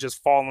nuggets was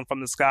just falling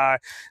from the sky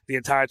the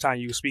entire time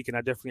you were speaking.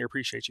 I definitely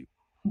appreciate you.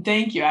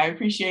 Thank you. I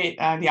appreciate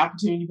the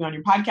opportunity to be on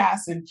your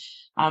podcast, and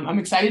I'm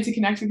excited to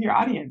connect with your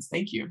audience.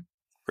 Thank you.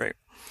 Great.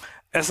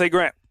 S.A.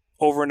 Grant,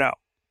 over and out.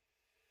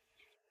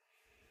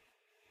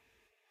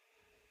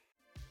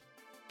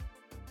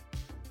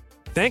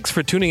 Thanks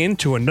for tuning in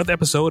to another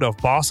episode of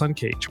Boss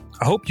Uncaged.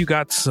 I hope you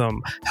got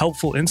some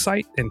helpful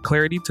insight and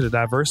clarity to the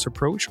diverse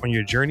approach on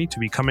your journey to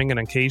becoming an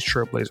uncaged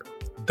trailblazer.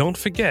 Don't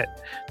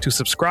forget to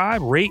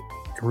subscribe, rate,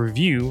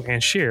 review,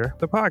 and share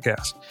the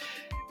podcast.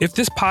 If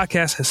this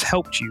podcast has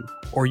helped you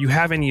or you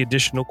have any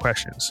additional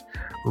questions,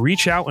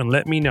 reach out and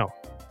let me know.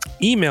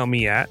 Email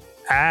me at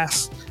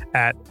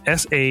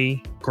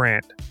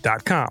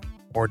ask@sagrant.com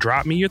or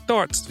drop me your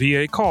thoughts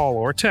via a call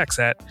or text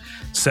at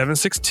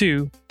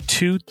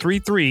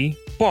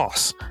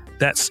 762-233-BOSS.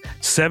 That's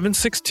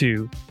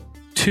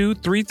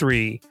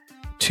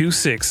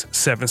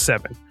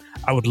 762-233-2677.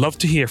 I would love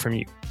to hear from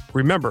you.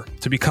 Remember,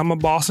 to become a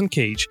boss in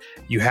cage,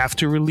 you have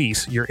to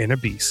release your inner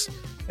beast.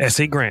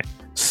 S.A. Grant,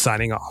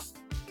 signing off.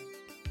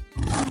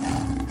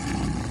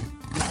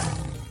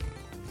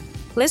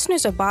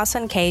 Listeners of Boss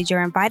Uncaged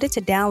are invited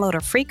to download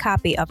a free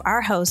copy of our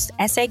host,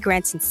 S.A.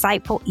 Grant's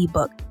insightful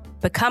ebook,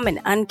 Become an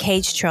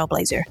Uncaged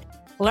Trailblazer.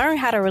 Learn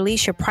how to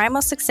release your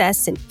primal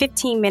success in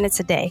 15 minutes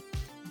a day.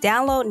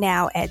 Download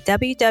now at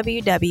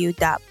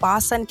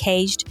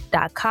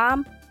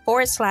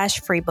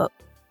www.bossuncaged.com/freebook.